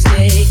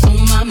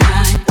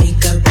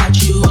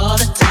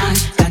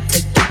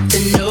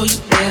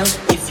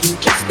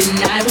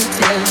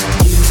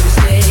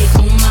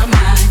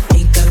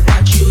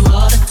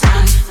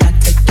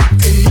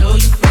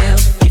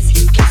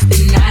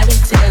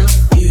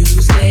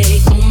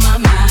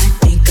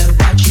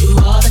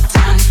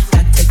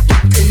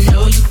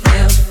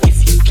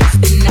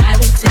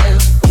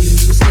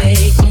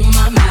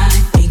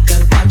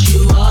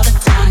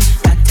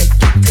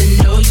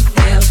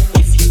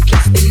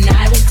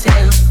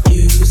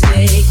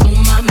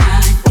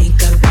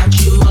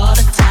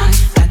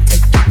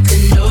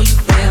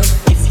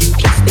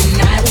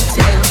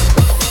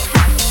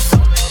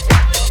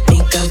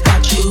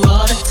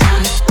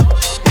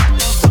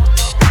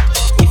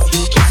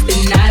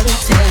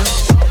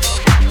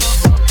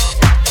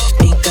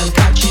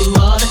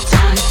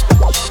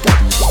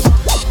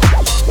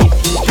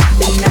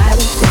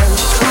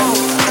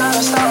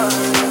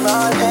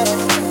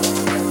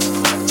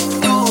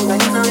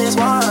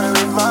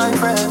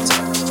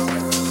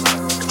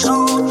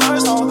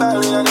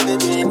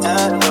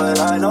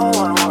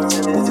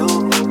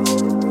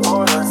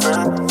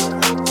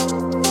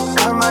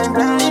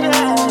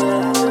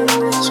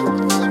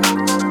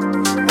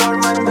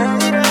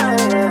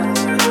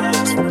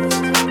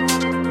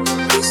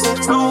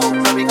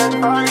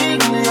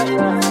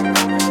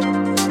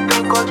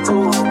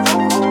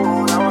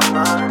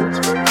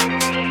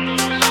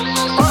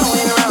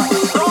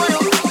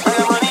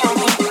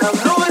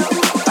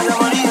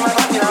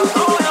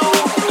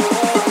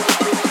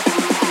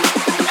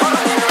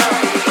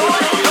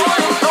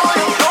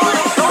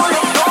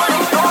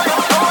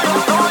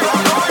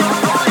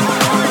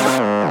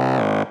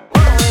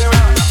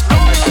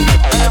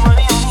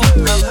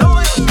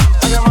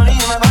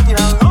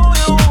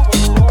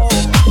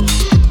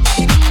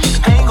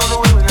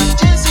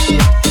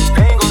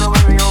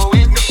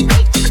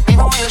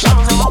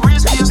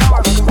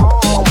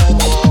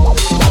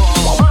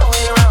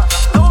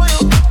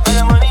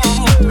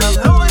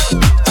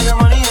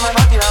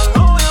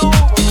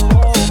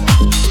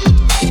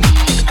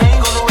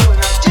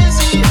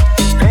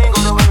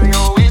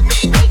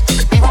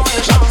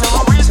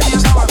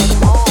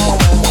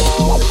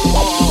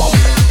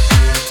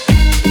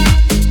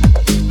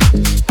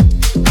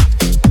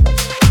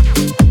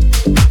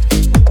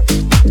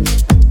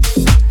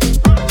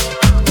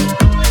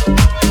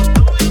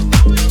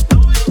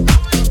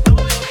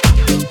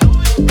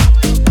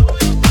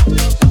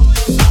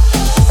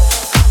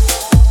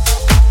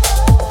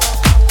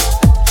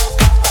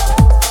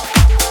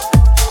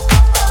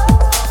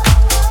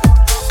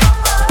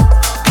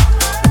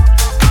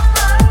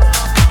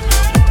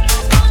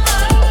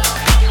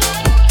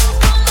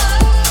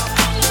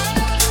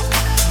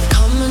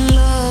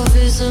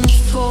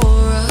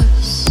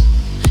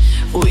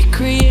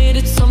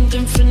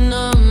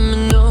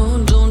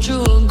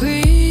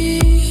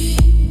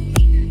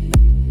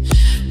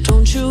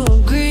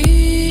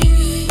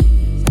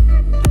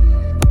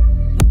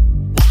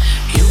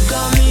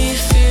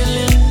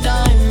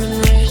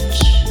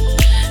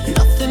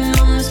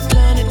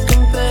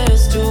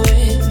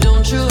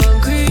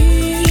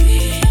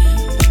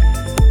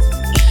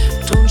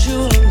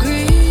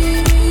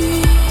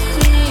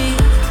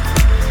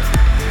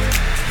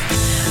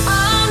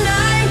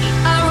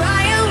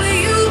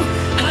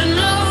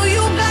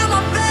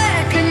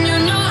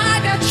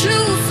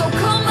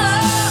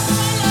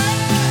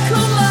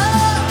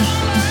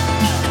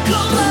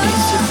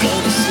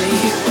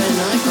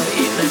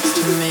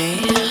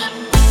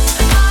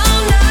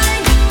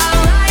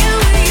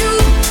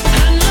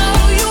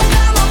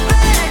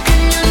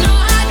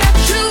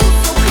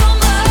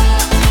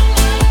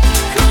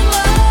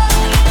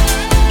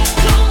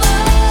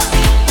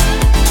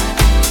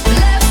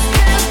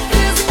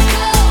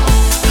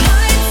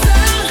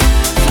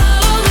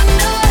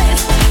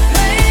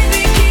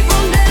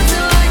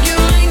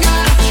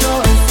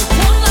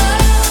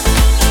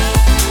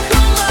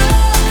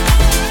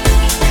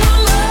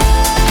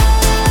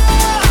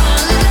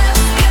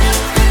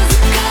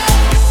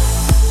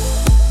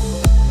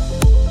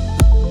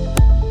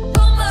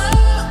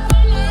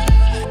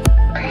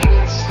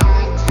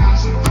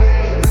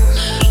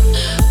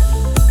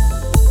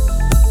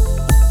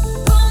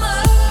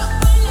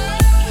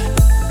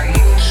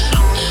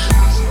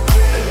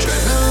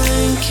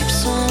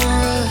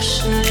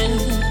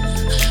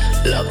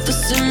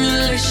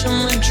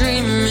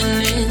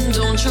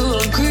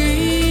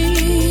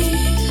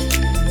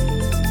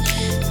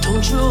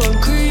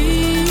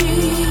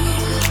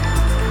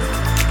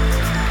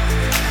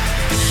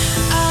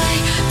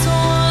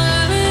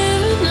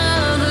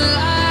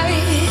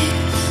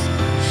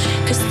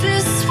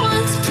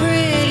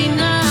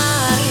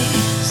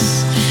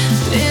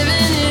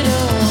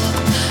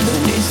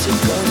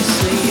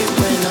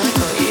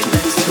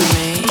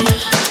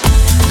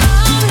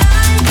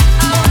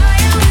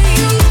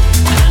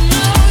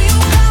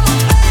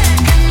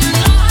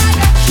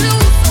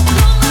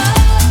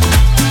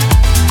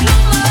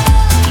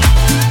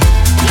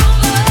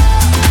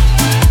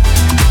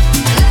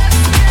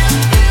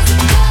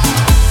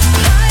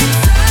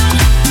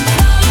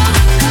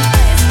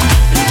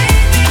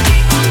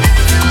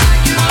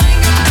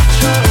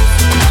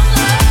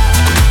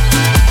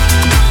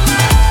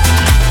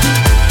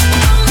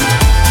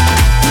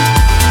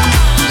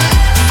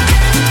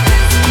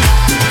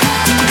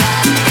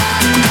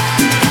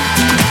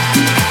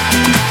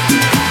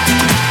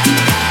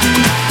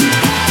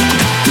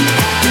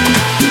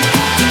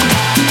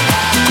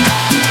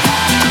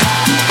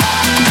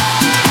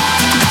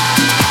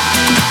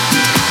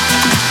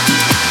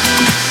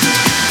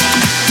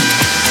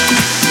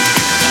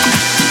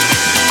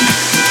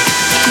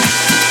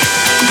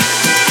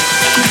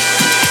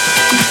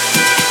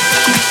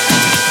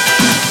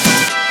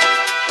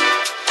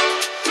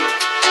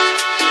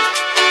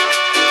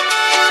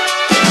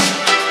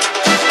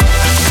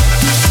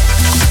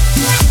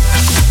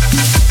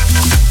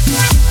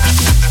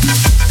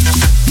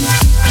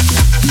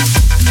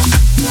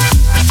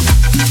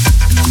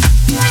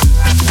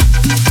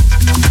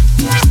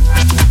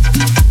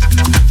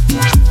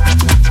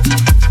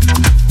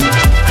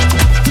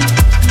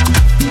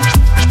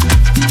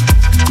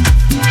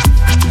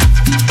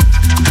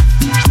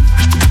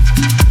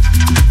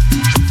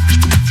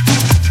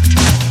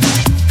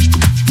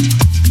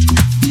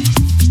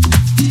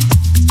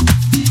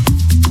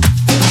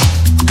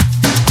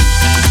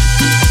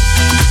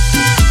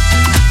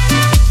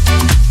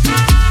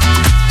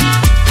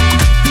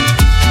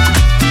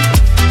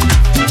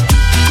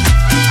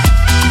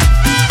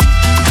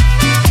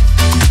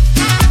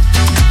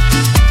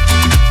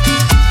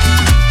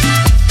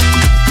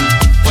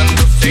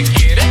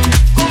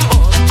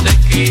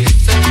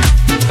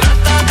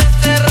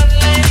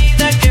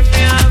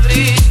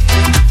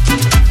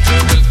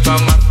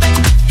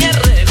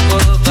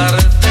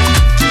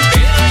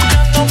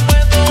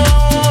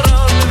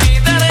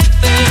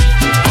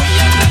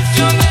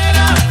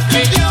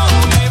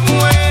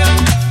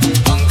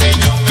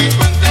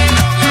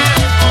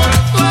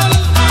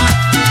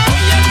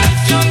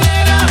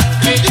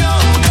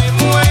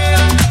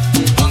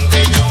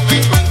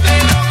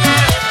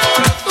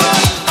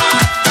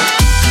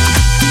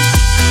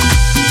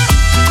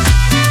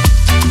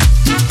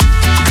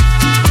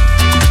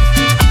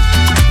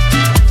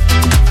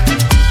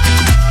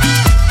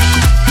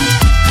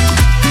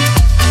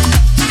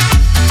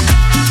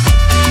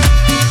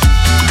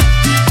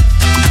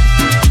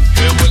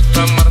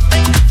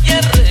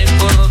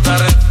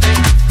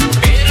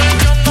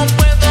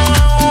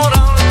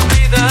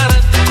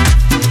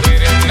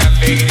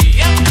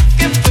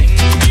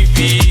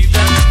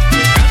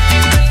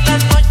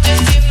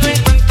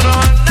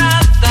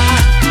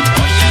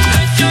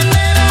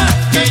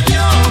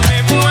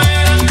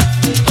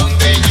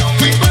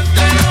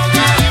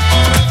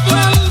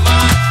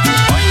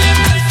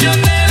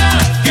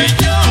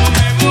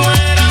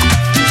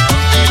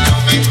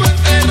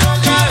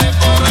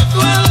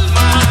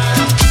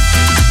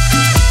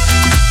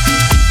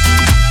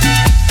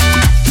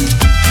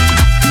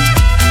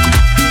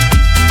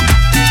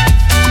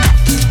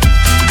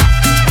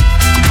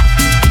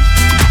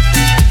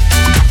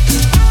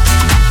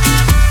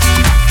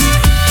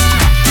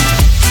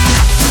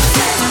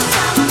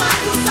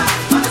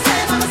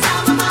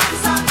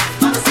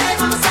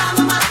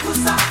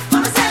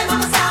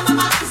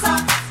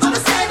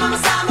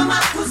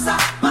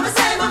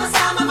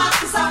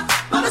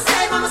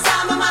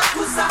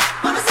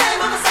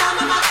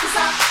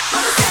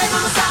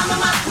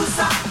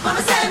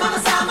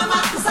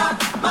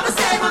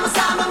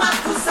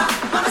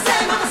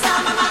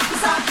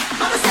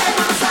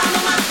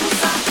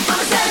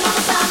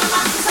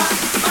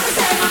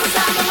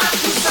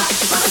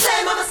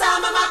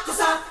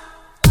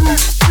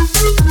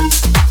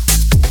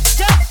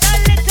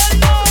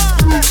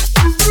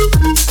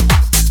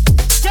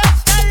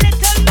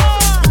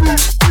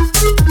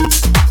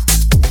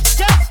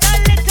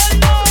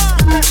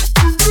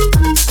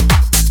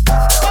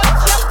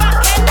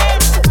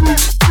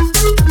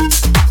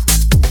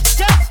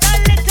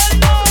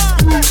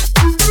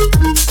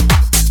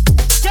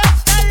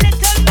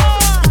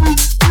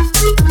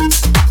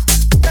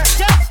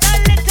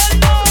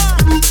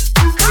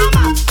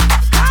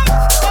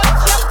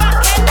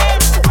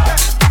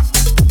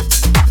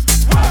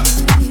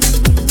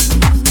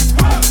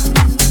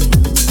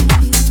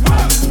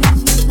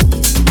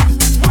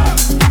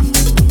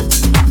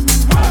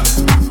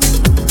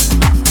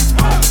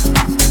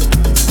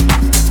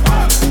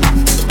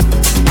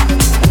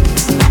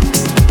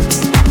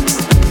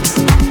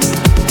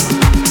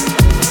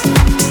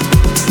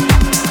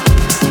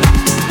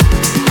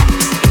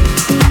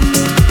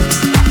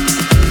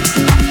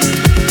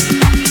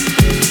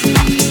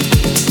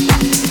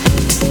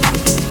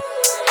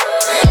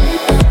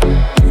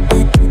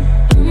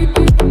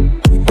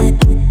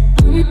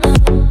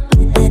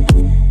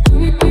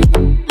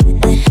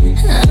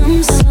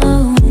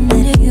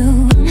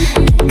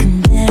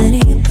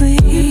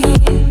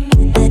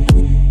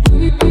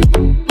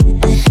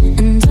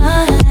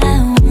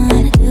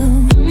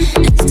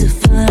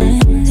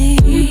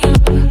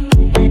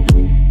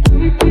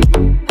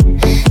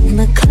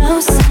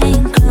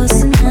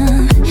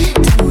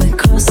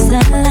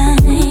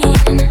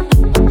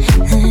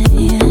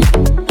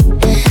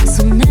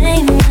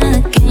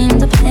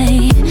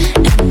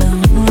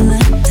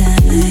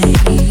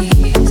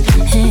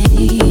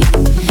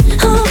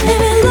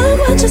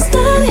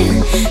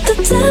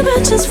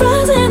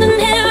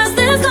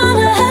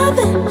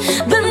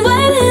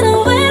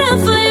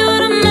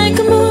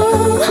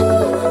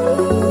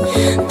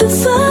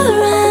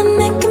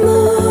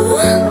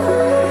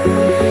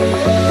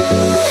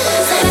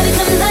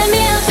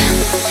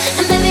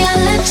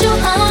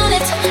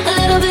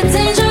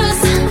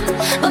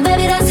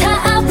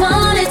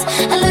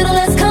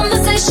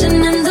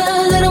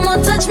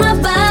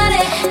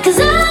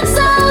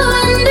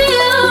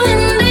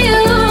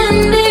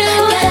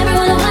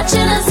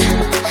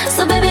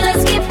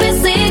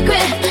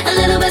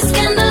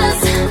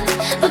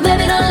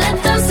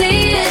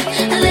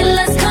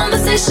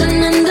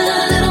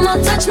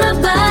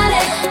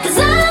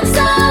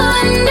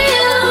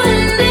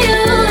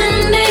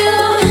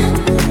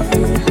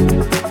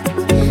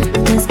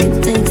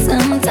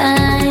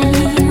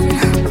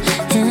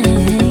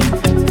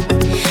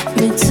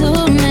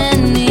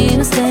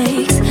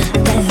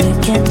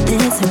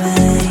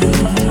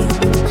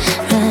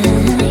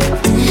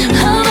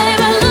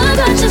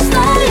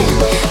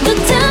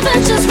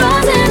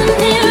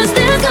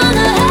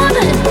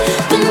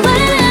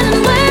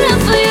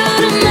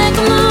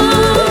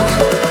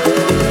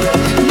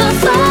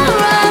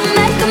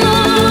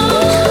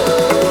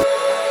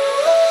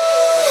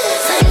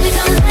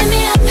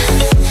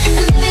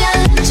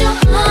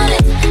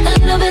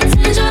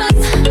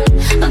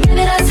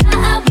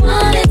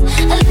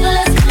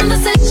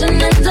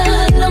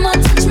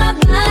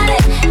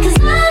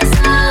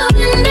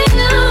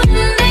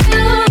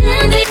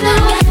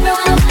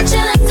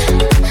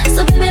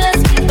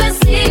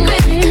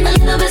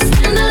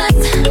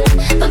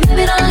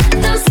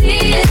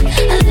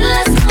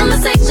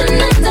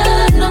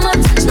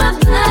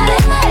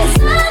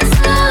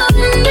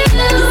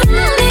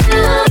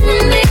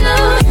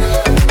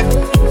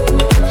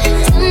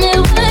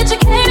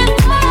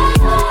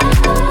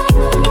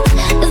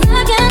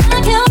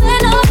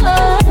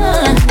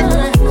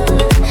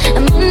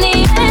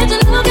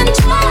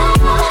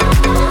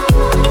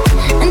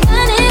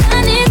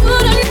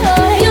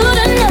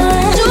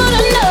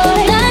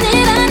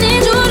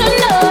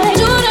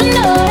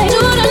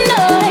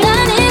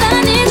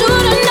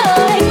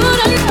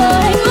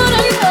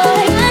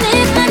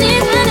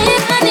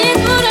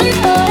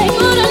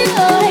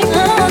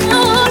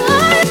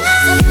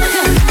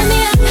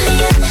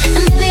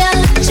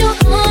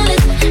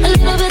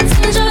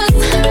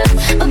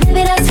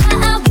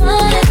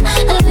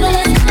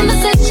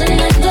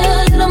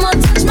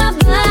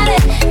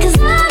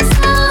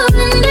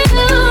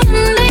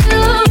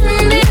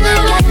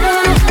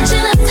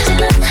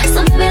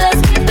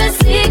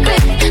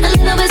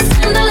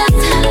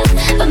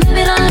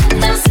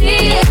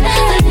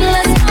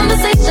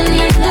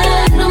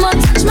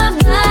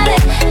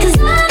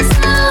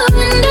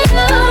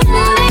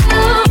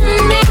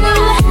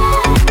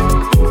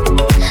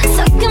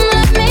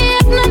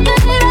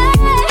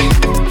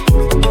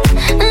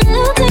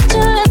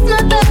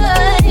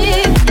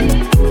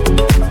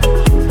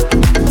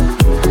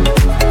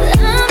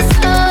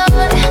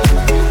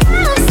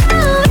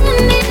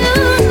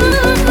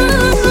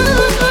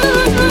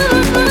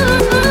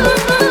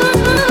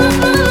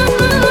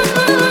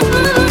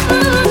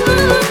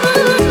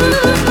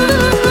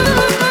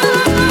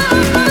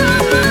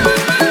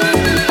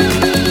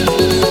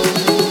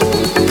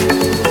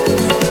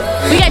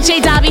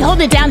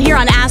It down here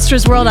on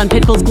Astra's World on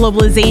Pitbull's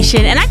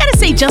Globalization. And I gotta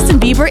say,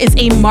 Justin Bieber is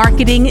a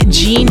marketing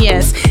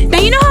genius. Now,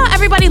 you know how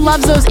everybody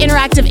loves those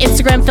interactive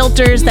Instagram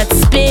filters that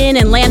spin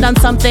and land on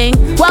something?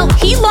 Well,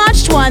 he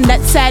launched one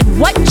that said,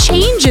 "What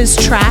Changes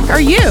track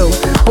are you?"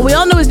 Well, we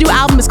all know his new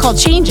album is called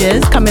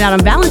Changes, coming out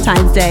on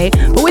Valentine's Day.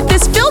 But with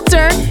this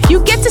filter,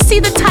 you get to see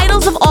the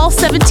titles of all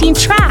 17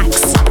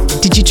 tracks.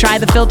 Did you try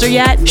the filter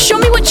yet? Show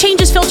me what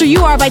Changes filter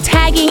you are by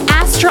tagging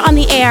Astra on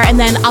the air, and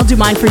then I'll do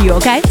mine for you,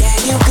 okay? Yeah,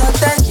 you got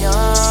that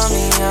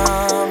yummy,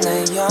 yum,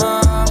 that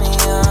yummy,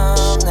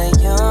 yum, that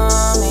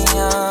yummy,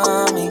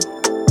 yummy.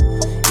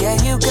 Yeah,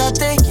 you got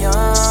that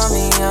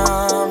yummy,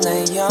 yum,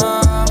 that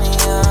yummy,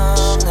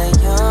 yum, that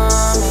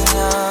yummy,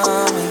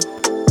 yummy.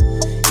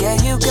 Yeah,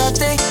 you got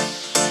that.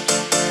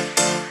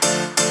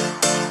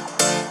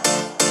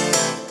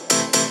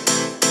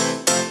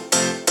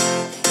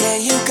 Yeah,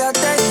 you got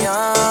that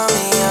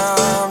yummy,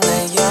 yum,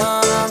 that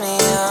yummy,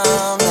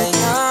 yum, that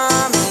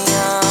yummy,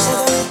 yum.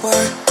 Say the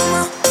word on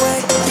my way.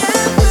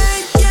 Yeah,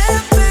 babe, yeah,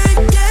 babe,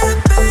 yeah,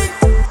 babe.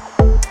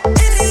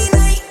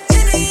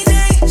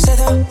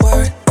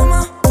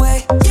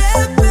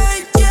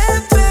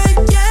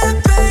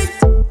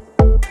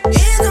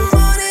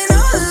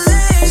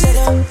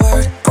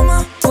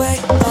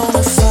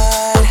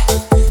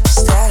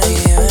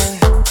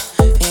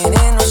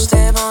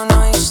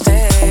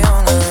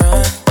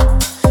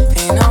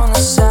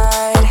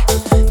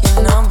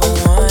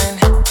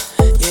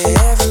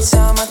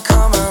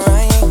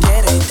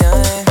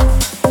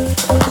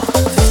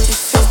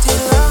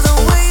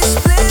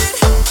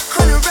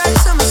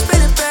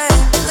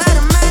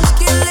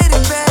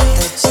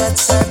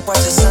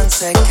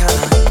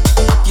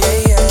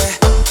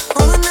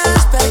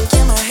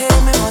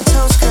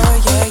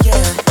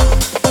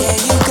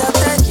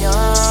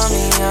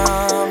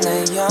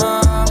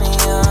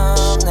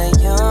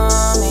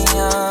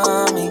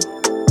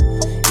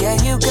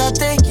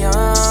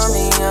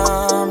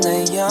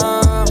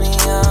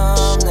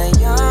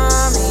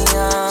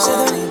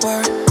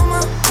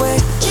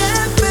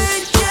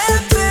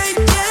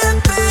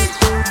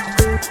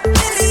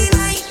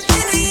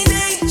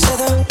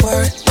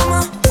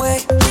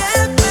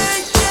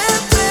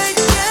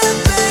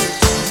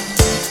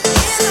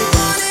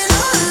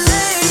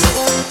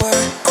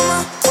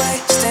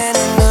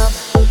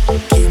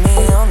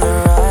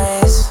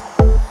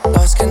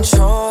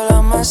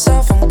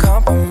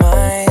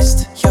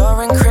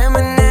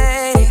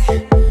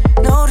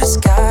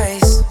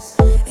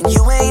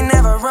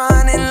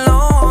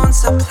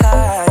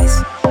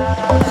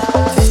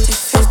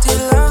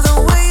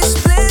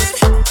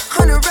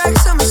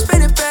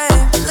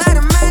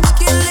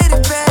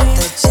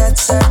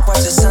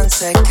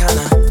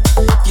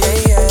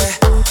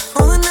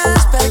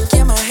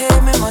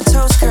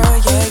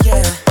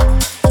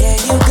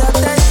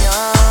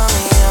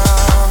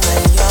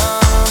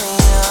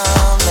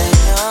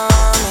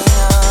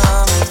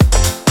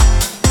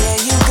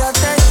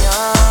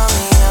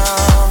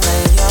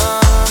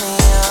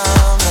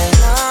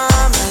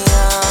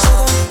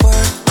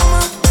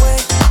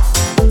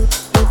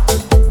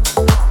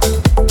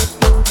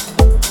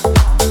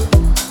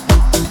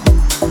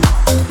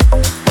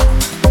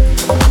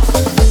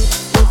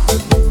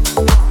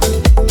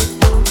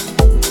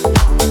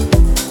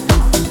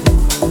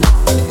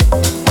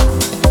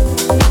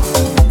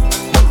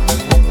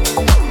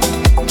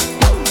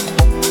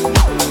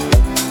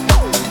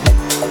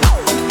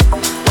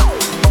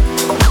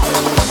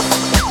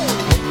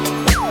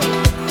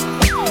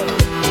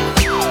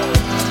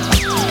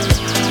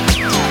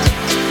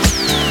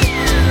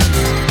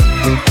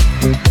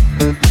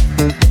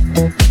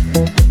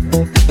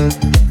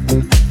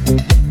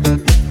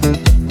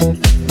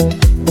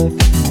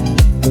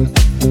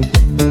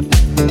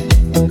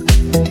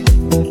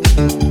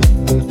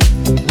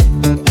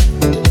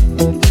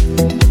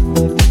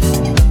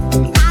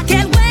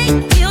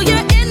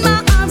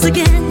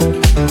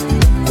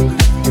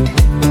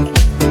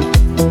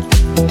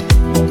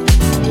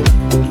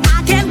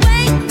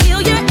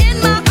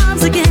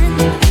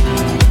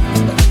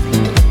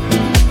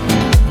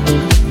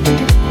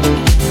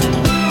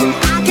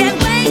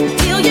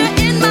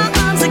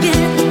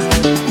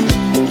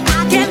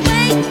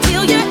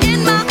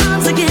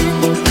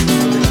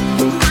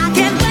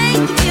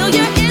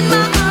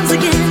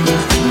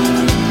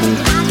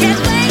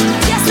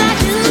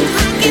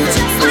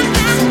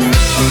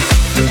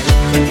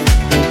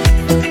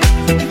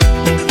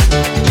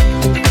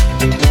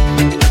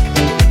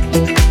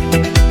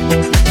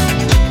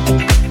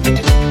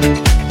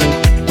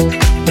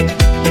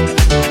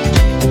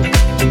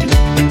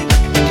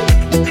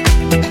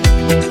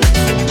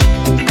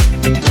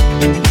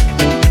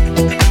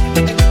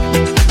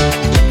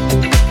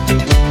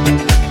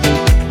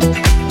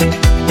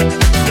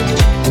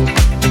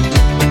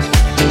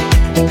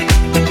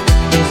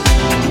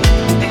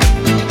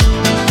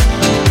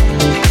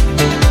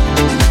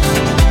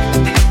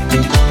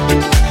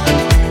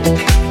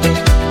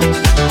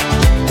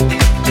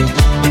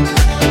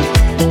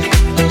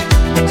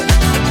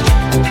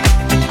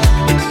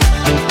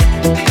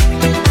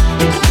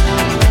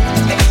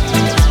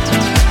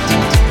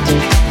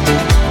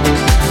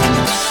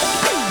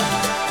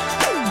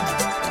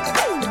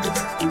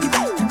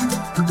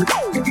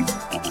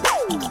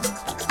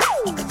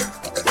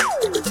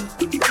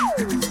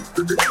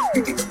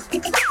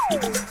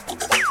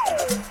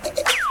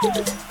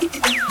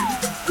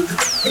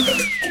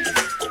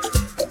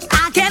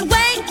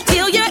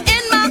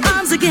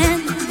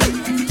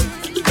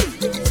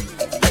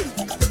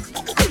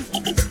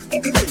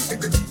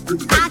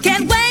 I